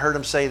ago, and I heard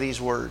him say these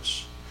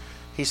words.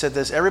 He said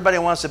this: everybody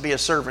wants to be a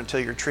servant until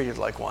you're treated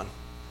like one.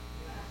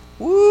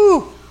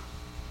 Woo!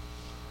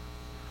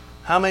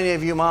 How many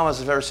of you mamas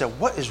have ever said,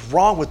 what is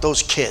wrong with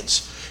those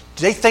kids?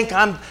 Do they think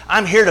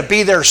I'm here to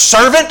be their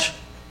servant?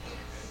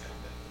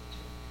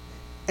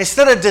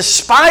 Instead of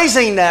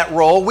despising that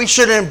role, we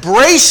should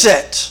embrace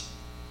it.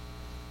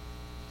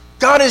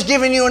 God has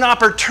given you an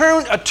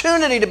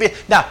opportunity to be.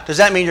 Now, does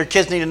that mean your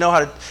kids need to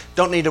know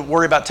don't need to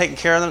worry about taking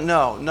care of them?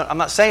 No, I'm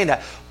not saying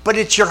that. But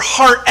it's your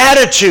heart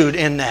attitude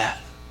in that.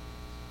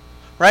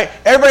 Right?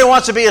 Everybody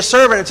wants to be a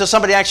servant until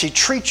somebody actually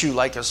treats you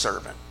like a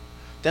servant.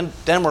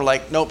 Then we're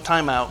like, nope,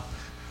 time out.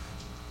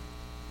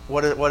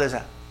 What is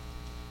that?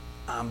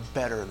 I'm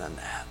better than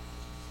that.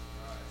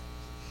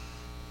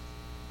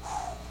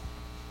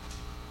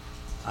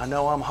 I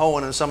know I'm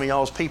hoeing in some of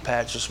y'all's pea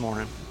patch this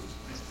morning.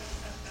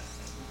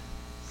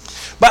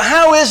 But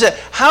how is it?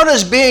 How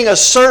does being a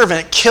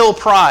servant kill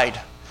pride?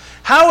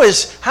 How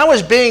is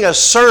being a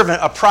servant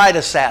a pride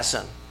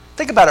assassin?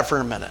 Think about it for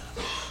a minute.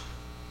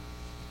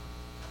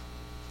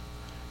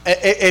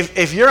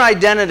 If your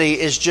identity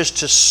is just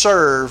to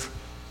serve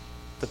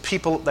the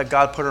people that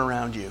God put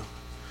around you,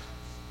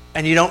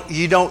 and you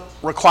don't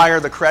require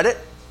the credit,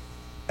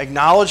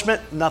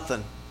 acknowledgement,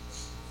 nothing.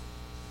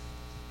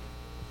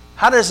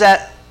 How does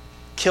that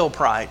kill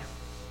pride?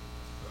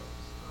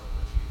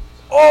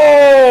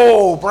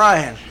 Oh,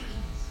 Brian.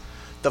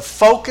 The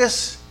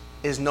focus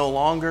is no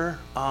longer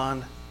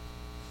on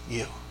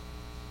you.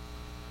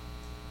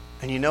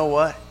 And you know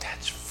what?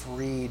 That's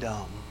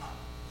freedom.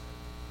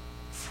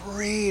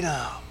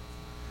 Freedom.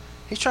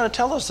 He's trying to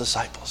tell those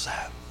disciples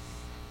that.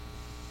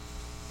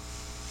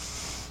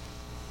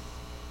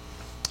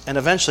 And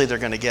eventually they're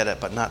going to get it,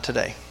 but not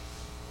today.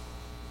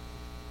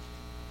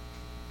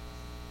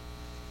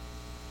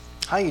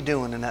 How you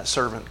doing in that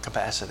servant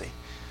capacity?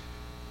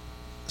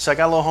 So I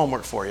got a little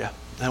homework for you.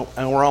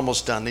 And we're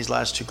almost done. These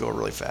last two go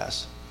really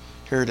fast.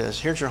 Here it is.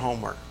 Here's your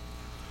homework.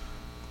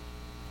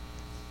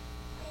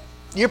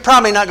 You're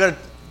probably not going to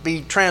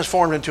be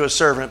transformed into a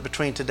servant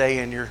between today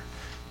and your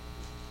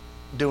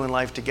Doing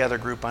Life Together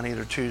group on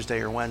either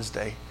Tuesday or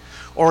Wednesday,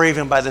 or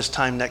even by this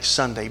time next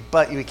Sunday,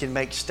 but you can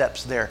make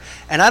steps there.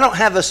 And I don't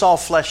have this all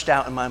fleshed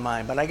out in my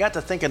mind, but I got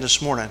to thinking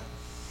this morning,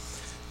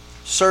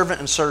 servant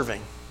and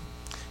serving.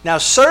 Now,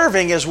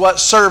 serving is what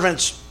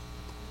servants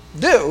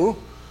do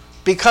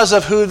because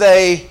of who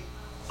they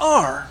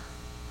are.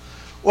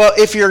 Well,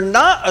 if you're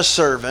not a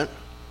servant,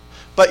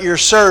 but you're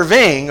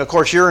serving, of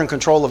course, you're in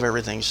control of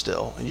everything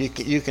still. And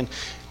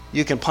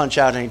you can punch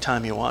out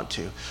anytime you want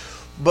to.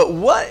 But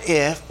what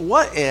if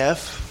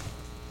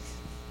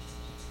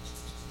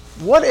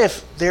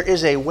there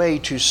is a way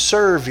to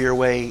serve your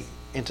way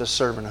into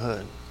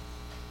servanthood?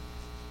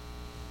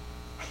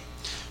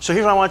 So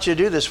here's what I want you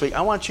to do this week.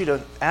 I want you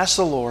to ask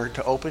the Lord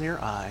to open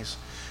your eyes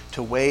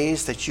to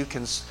ways that you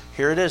can,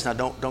 here it is, now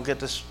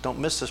don't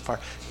miss this part,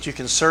 that you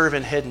can serve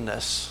in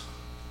hiddenness.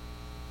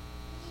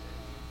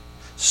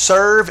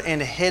 Serve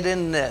in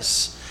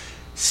hiddenness.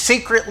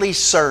 Secretly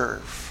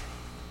serve.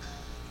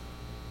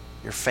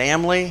 Your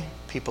family,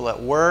 people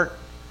at work,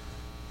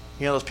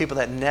 you know those people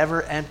that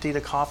never empty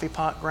the coffee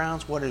pot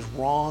grounds? What is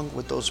wrong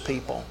with those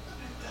people?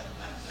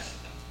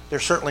 They're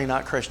certainly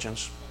not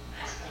Christians.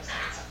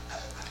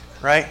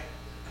 Right?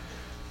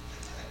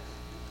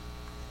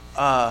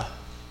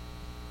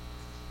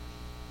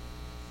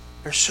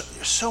 There's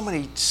so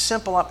many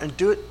simple and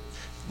do it.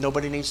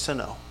 Nobody needs to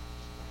know.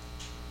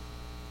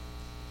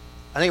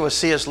 I think it was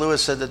C.S.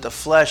 Lewis said that the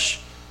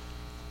flesh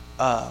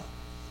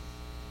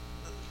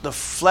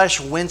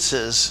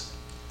winces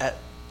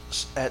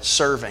at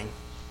serving,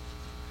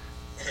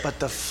 but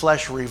the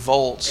flesh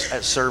revolts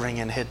at serving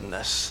in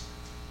hiddenness.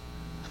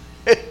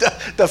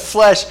 The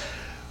flesh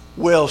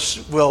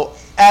will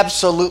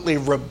absolutely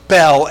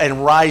rebel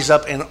and rise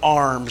up in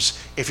arms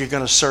if you're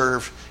going to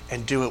serve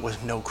and do it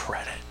with no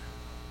credit.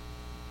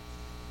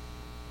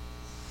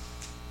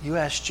 You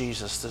ask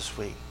Jesus this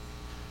week,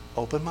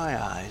 open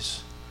my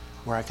eyes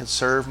where I can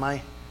serve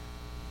my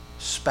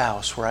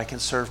spouse, where I can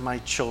serve my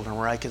children,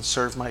 where I can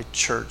serve my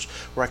church,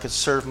 where I can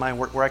serve my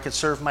work, where I can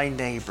serve my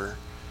neighbor,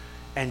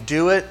 and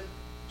do it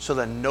so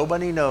that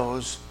nobody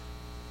knows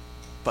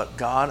but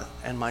God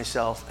and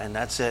myself, and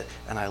that's it,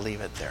 and I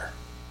leave it there.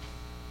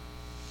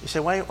 You say,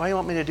 why do you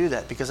want me to do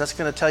that? Because that's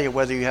going to tell you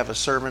whether you have a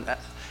servant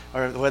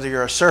or whether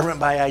you're a servant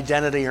by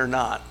identity or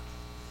not.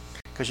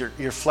 Because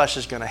your flesh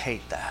is going to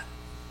hate that.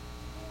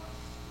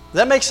 Does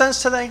that make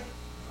sense today?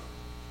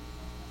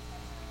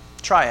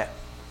 Try it.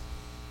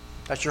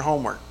 That's your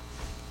homework.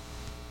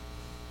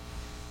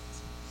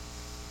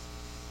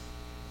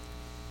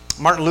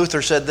 Martin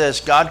Luther said this,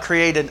 God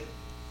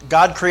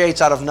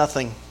creates out of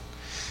nothing.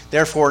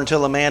 Therefore,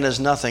 until a man is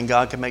nothing,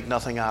 God can make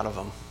nothing out of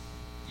him.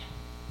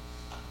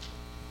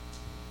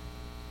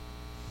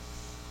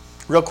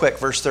 Real quick,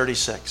 verse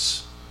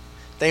 36.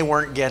 They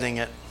weren't getting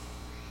it.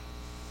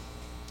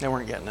 They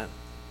weren't getting it.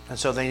 And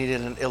so they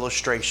needed an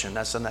illustration.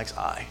 That's the next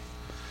I.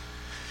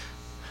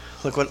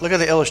 Look at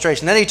the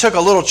illustration. Then he took a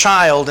little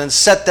child and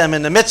set them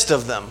in the midst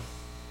of them.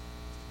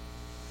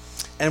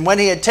 And when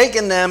he had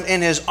taken them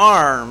in his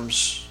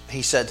arms,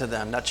 he said to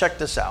them, now check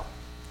this out.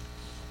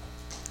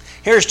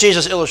 Here's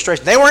Jesus'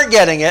 illustration. They weren't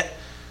getting it.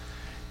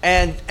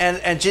 And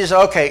Jesus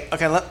said, okay,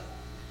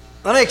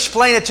 let me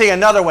explain it to you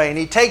another way. And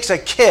he takes a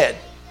kid.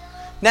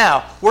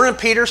 Now, we're in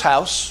Peter's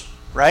house,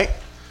 right?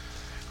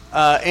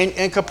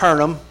 In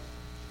Capernum.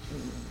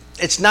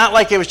 It's not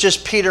like it was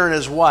just Peter and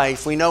his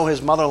wife. We know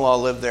his mother-in-law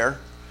lived there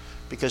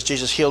because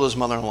Jesus healed his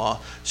mother-in-law.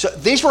 So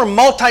these were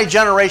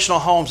multi-generational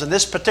homes, and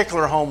this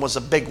particular home was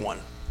a big one.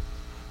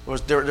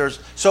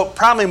 So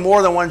probably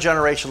more than one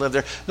generation lived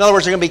there. In other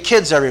words, there are going to be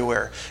kids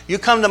everywhere. You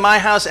come to my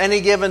house any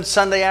given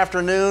Sunday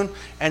afternoon,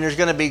 and there's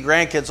going to be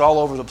grandkids all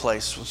over the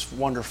place. It's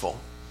wonderful.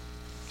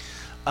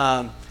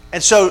 And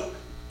so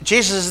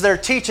Jesus is there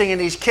teaching, and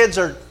these kids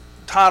are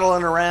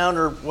toddling around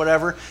or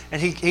whatever,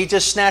 and he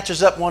just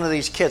snatches up one of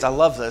these kids. I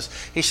love this.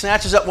 He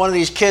snatches up one of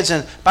these kids,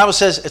 and the Bible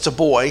says it's a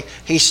boy.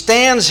 He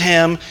stands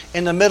him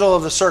in the middle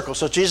of the circle.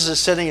 So Jesus is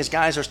sitting, his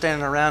guys are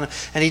standing around,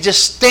 and he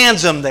just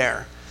stands him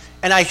there.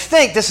 And I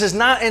think, this is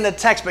not in the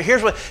text, but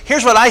here's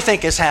what I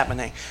think is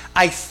happening.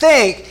 I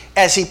think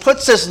as he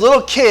puts this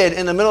little kid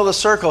in the middle of the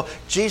circle,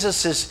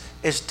 Jesus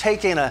is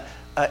taking an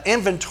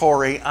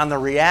inventory on the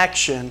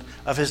reaction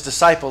of his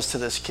disciples to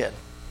this kid.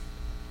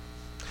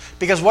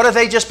 Because what have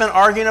they just been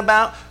arguing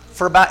about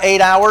for about 8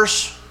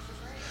 hours?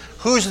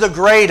 Who's the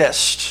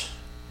greatest?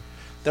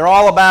 They're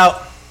all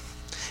about,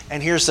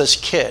 and here's this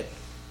kid.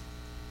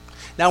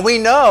 Now we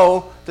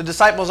know the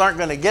disciples aren't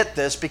going to get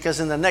this because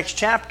in the next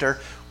chapter,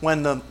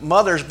 when the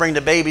mothers bring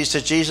the babies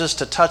to Jesus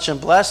to touch and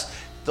bless,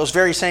 those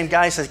very same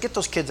guys say, get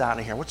those kids out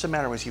of here. What's the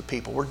matter with you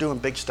people? We're doing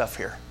big stuff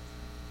here.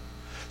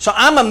 So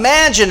I'm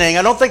imagining,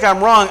 I don't think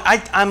I'm wrong,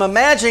 I'm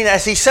imagining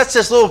as he sets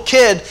this little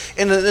kid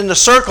in the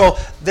circle,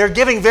 they're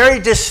giving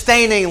very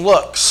disdaining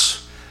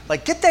looks.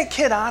 Like, get that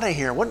kid out of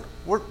here.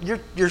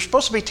 You're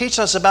supposed to be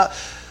teaching us about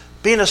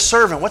being a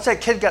servant. What's that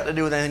kid got to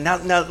do with anything?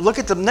 Now look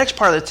at the next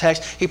part of the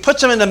text. He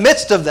puts him in the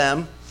midst of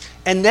them,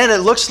 and then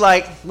it looks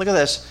like, look at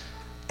this,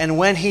 and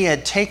when he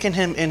had taken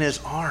him in his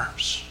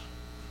arms.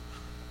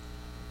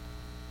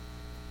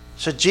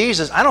 So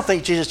Jesus, I don't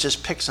think Jesus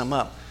just picks him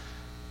up.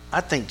 I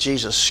think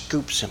Jesus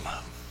scoops him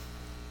up.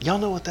 Y'all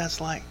know what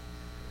that's like?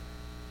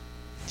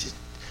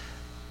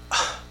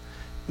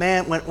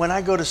 Man, when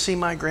I go to see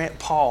my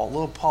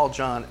little Paul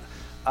John,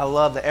 I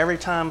love that every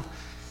time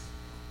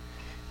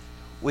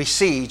we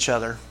see each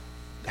other,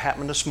 it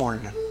happened this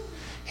morning,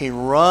 he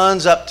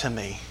runs up to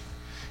me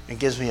and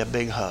gives me a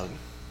big hug.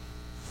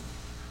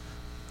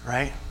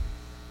 Right?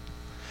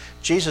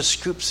 Jesus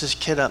scoops this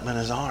kid up in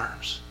his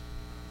arms.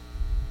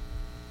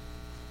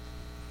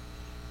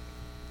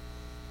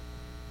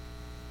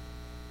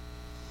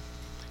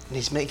 And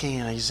he's making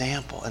an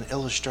example, an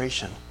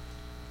illustration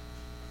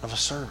of a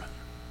servant.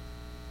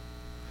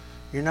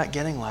 You're not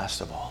getting last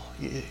of all.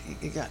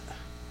 You're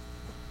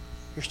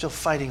still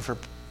fighting for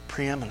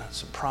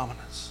preeminence and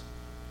prominence,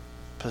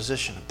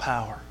 position and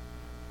power.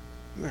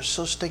 You are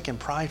so stinking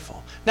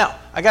prideful. Now,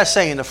 I got to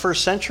say, in the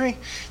first century,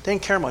 they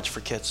didn't care much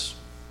for kids.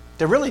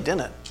 They really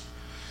didn't.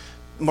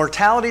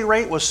 Mortality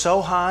rate was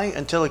so high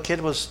until a kid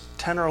was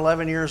 10 or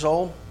 11 years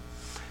old.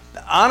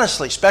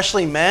 Honestly,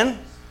 especially men,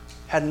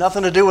 had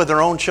nothing to do with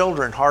their own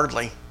children,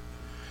 hardly,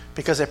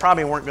 because they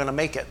probably weren't going to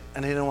make it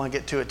and they didn't want to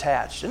get too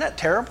attached. Isn't that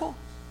terrible?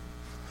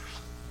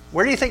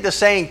 Where do you think the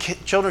saying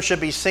children should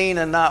be seen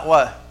and not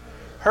what?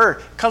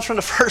 Heard? It comes from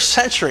the first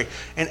century.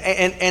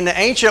 In the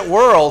ancient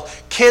world,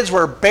 kids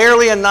were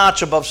barely a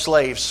notch above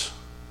slaves.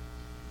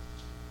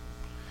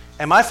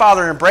 And my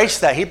father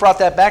embraced that. He brought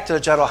that back to the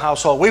Jettle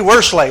household. We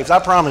were slaves, I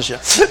promise you.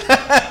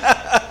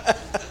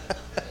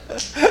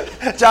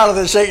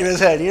 Jonathan's shaking his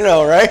head, you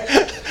know, right?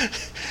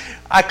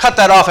 I cut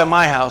that off at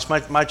my house.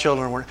 My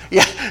children were,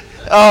 yeah.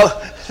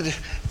 Oh,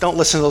 don't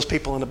listen to those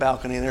people in the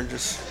balcony. They're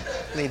just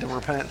need to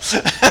repent.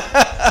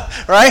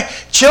 Right?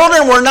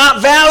 Children were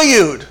not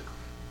valued.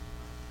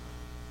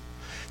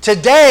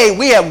 Today,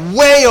 we have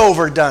way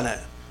overdone it.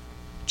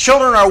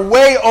 Children are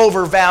way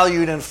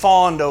overvalued and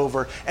fawned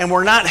over, and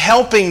we're not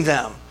helping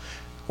them.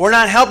 We're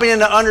not helping them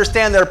to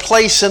understand their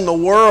place in the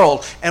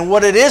world and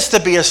what it is to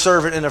be a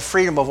servant and the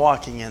freedom of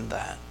walking in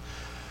that.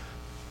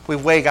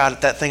 We've way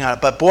got that thing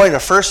out. But boy, in the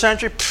first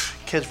century,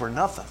 kids were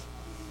nothing.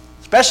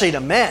 Especially the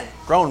men,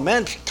 grown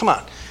men. Come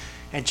on.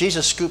 And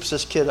Jesus scoops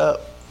this kid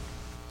up.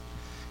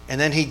 And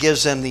then he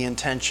gives them the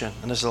intention.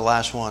 And this is the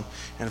last one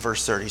in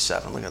verse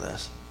 37. Look at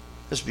this.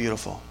 This is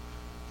beautiful.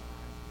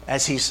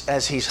 As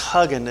he's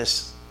hugging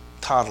this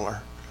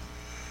toddler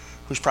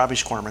who's probably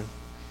squirming.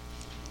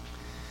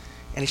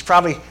 And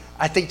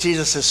I think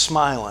Jesus is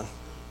smiling.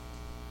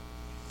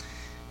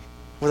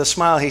 With a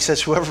smile, he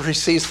says, whoever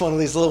receives one of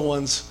these little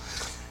ones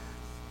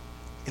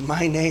in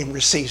my name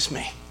receives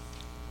me.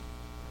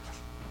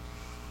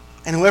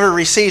 And whoever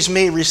receives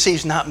me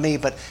receives not me,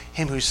 but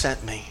him who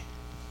sent me.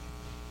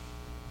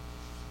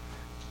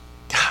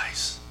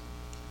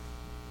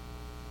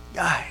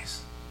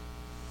 Guys,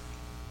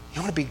 you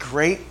want to be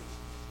great?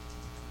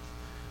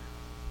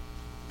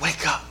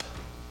 Wake up.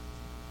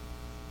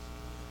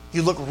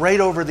 You look right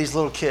over these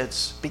little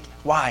kids.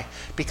 Why?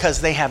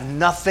 Because they have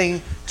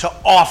nothing to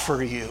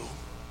offer you.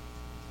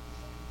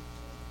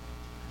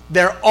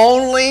 They're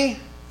only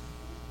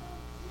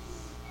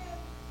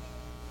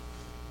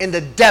in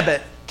the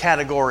debit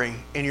category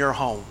in your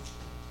home.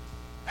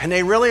 And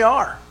they really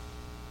are.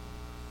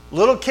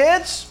 Little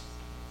kids,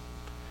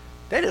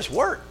 they just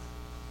work.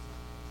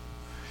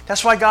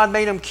 That's why God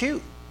made them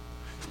cute.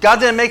 If God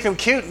didn't make them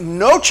cute,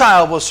 no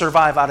child will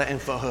survive out of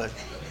infanthood.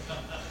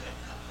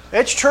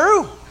 It's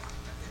true.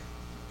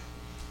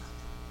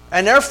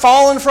 And they're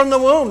falling from the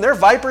womb. They're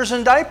vipers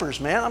in diapers,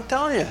 man. I'm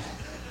telling you.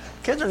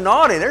 Kids are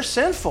naughty. They're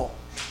sinful.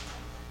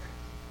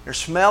 They're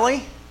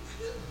smelly.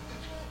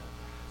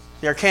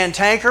 They're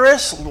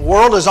cantankerous. The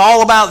world is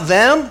all about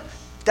them.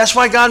 That's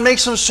why God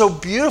makes them so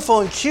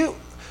beautiful and cute.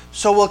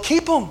 So we'll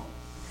keep them.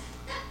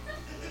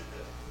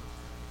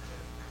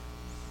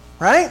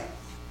 Right?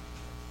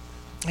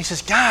 He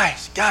says,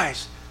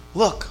 guys,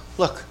 look.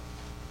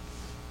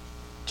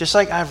 Just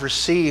like I've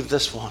received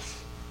this one.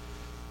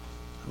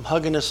 I'm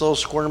hugging this little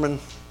squirming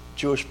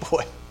Jewish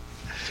boy.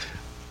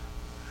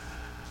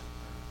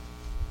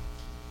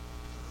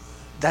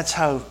 That's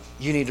how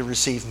you need to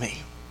receive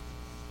me.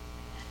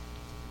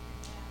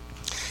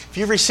 If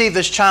you receive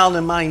this child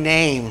in my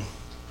name,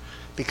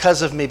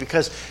 because of me,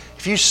 because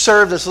if you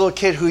serve this little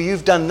kid who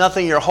you've done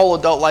nothing your whole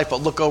adult life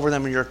but look over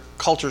them and your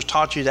culture's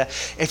taught you that,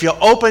 if you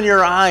open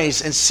your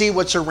eyes and see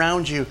what's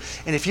around you,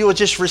 and if you will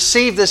just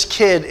receive this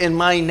kid in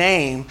my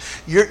name,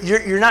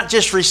 you're not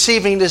just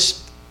receiving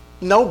this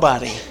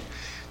nobody,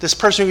 this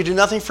person who can do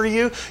nothing for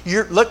you.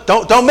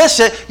 Don't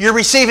miss it. You're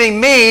receiving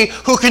me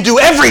who can do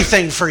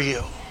everything for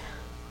you.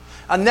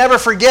 I'll never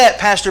forget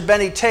Pastor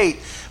Benny Tate,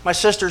 my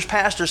sister's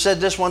pastor, said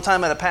this one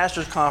time at a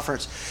pastor's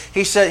conference.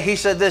 He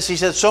said this. He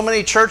said, so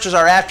many churches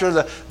are after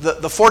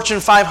the Fortune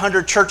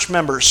 500 church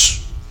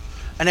members.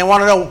 And they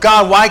want to know,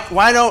 God,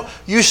 why don't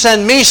you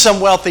send me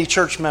some wealthy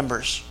church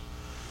members?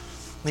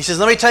 And he says,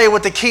 let me tell you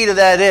what the key to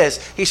that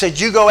is. He said,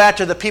 you go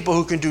after the people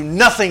who can do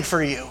nothing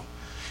for you.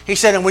 He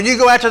said, and when you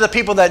go after the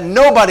people that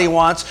nobody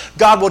wants,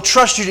 God will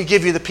trust you to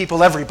give you the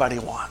people everybody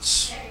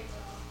wants.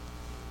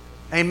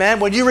 Amen.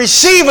 When you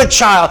receive a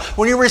child,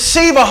 when you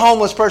receive a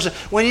homeless person,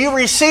 when you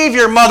receive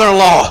your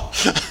mother-in-law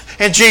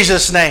in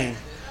Jesus' name.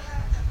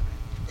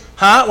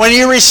 When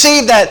you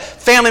receive that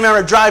family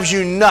member that drives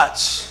you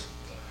nuts.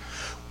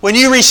 When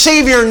you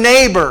receive your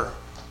neighbor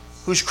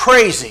who's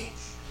crazy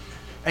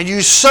and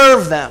you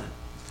serve them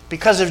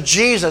because of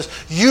Jesus,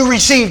 you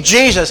receive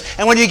Jesus.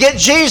 And when you get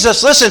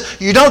Jesus, listen,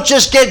 you don't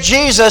just get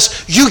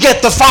Jesus, you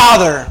get the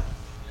Father.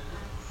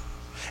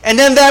 And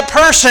then that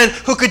person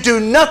who could do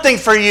nothing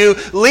for you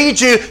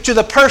leads you to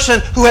the person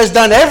who has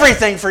done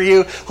everything for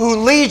you, who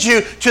leads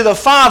you to the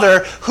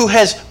Father who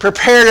has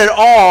prepared it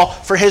all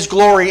for His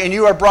glory, and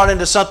you are brought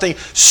into something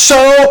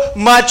so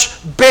much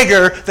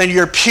bigger than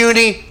your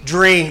puny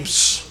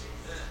dreams.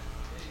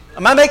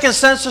 Am I making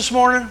sense this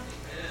morning?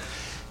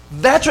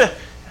 That's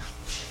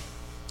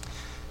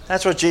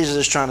what Jesus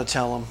is trying to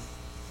tell them.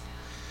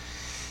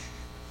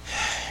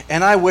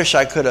 And I wish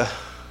I could have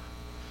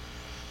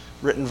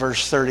written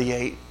verse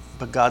 38,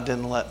 but God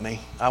didn't let me.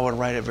 I would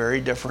write it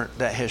very different,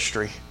 that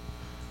history.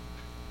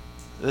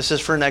 This is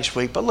for next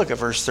week, but look at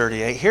verse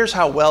 38. Here's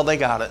how well they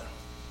got it.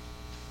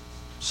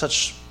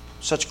 Such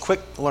quick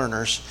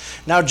learners.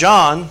 Now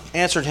John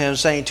answered him,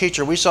 saying,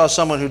 Teacher, we saw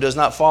someone who does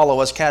not follow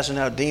us casting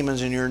out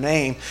demons in your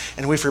name,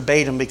 and we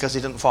forbade him because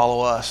he didn't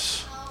follow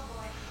us.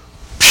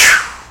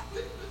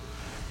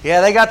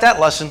 Yeah, they got that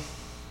lesson.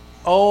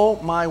 Oh,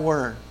 my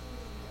word.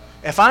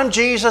 If I'm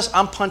Jesus,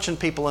 I'm punching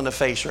people in the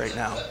face right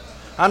now.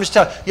 I'm just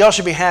telling you, y'all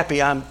should be happy.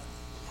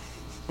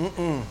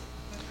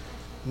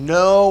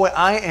 No,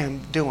 I am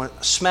doing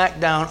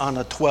smackdown on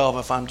a 12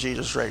 if I'm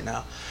Jesus right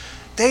now.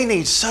 They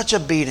need such a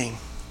beating.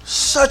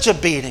 Such a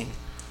beating.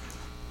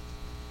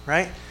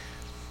 Right?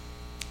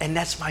 And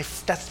that's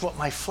what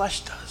my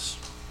flesh does.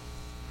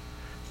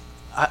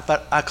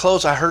 But I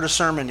close, I heard a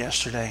sermon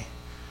yesterday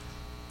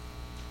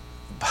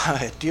by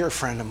a dear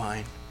friend of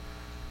mine.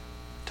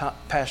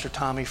 Pastor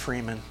Tommy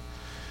Freeman.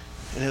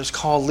 And it was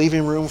called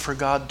Leaving Room for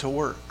God to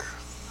Work.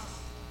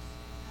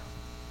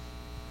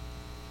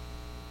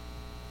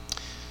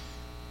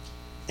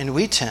 And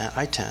we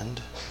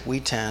tend,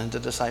 the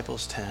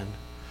disciples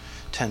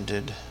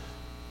tended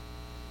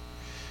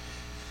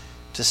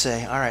to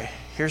say, all right,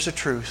 here's the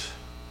truth.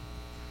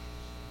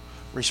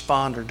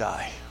 Respond or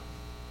die.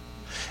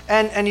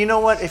 And you know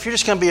what? If you're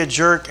just going to be a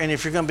jerk and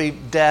if you're going to be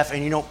deaf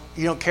and you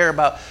don't care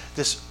about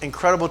this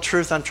incredible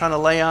truth I'm trying to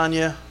lay on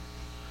you,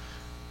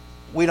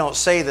 we don't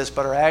say this,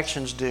 but our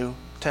actions do.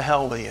 To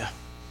hell with you.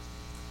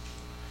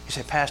 You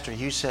say, Pastor,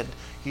 you said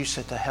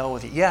to hell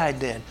with you. Yeah, I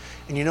did.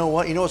 And you know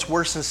what? You know what's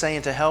worse than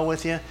saying to hell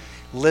with you?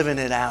 Living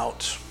it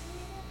out.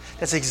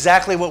 That's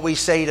exactly what we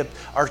say to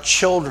our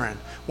children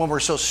when we're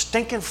so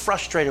stinking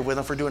frustrated with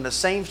them for doing the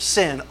same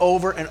sin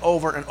over and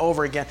over and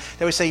over again.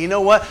 That we say, you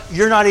know what?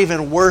 You're not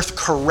even worth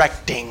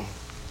correcting.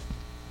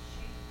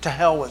 To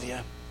hell with you.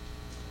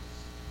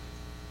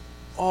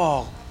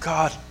 Oh,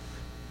 God,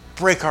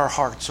 break our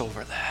hearts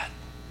over that.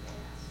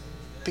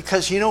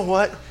 Because you know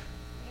what?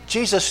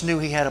 Jesus knew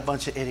he had a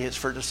bunch of idiots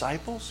for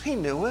disciples. He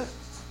knew it.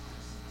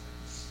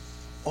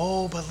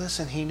 Oh, but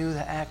listen, he knew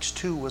that Acts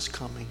 2 was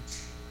coming.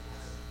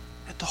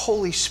 That the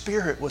Holy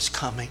Spirit was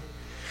coming.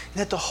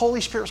 And that the Holy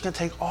Spirit was going to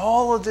take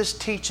all of this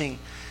teaching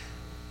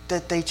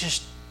that they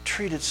just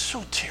treated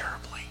so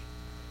terribly.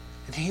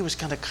 And he was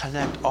going to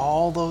connect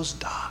all those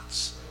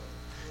dots.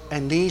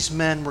 And these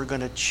men were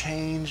going to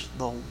change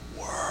the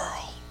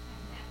world.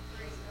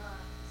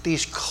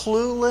 These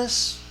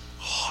clueless,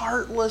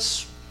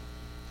 heartless,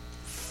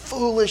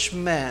 foolish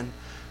men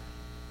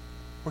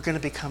were going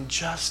to become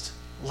just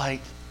like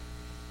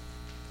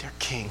their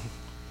king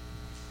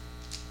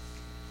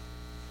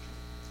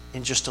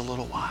in just a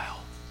little while.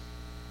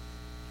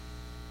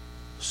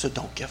 So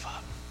don't give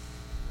up.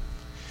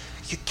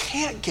 You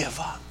can't give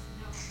up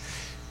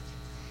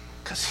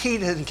because he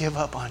didn't give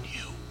up on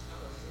you.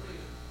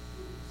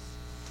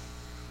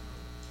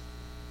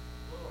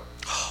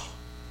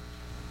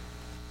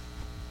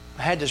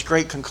 I had this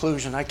great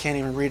conclusion. I can't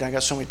even read. I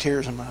got so many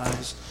tears in my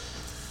eyes.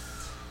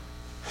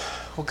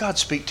 Well, God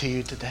speak to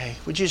you today.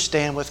 Would you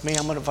stand with me?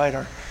 I'm going to invite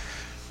our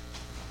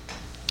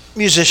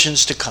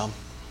musicians to come.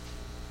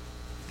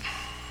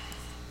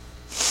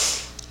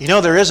 You know,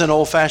 there is an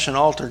old-fashioned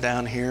altar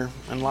down here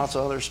and lots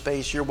of other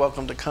space. You're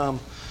welcome to come.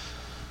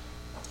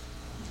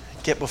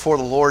 Get before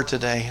the Lord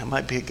today. It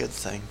might be a good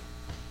thing.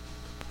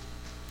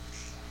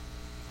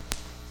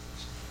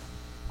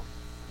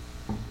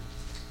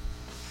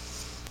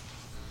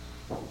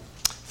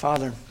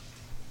 Father,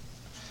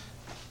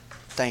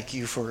 thank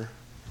you for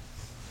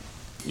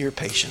your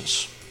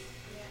patience.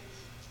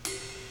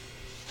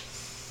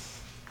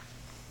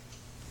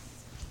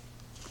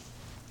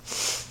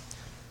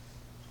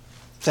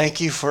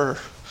 Thank you for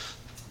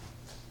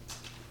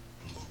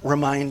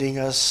reminding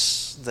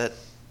us that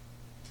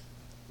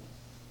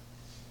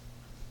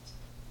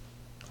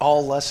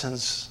all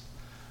lessons,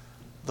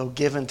 though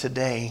given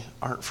today,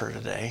 aren't for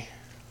today,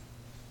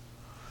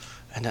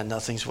 and that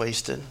nothing's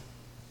wasted.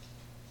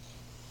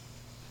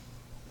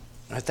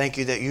 I thank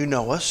you that you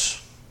know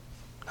us,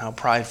 how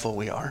prideful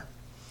we are.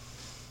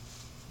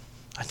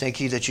 I thank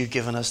you that you've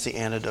given us the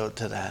antidote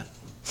to that,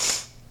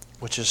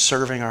 which is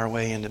serving our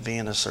way into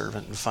being a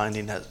servant and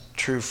finding that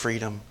true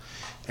freedom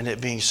and it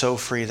being so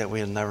free that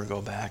we'll never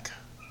go back.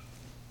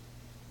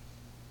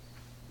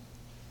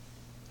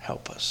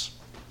 Help us.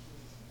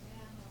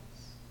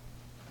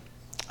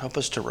 Help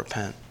us to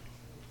repent.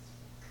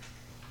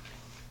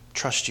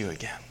 Trust you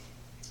again.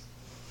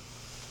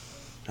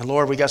 And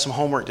Lord, we got some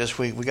homework this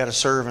week. We got to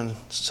serve in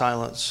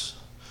silence.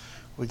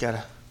 We got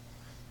to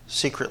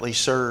secretly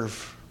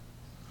serve.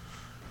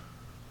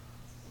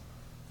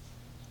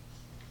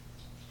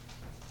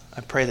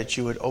 I pray that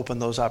you would open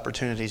those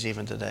opportunities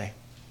even today.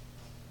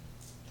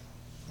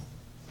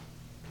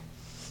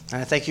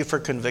 And I thank you for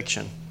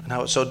conviction and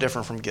how it's so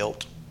different from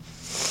guilt.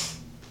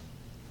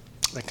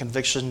 That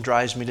conviction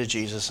drives me to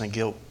Jesus and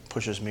guilt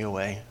pushes me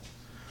away.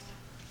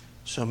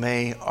 So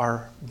may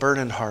our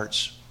burdened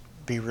hearts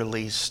be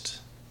released,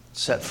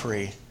 set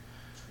free,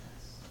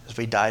 as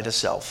we die to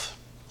self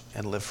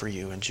and live for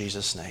you. In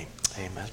Jesus' name, amen.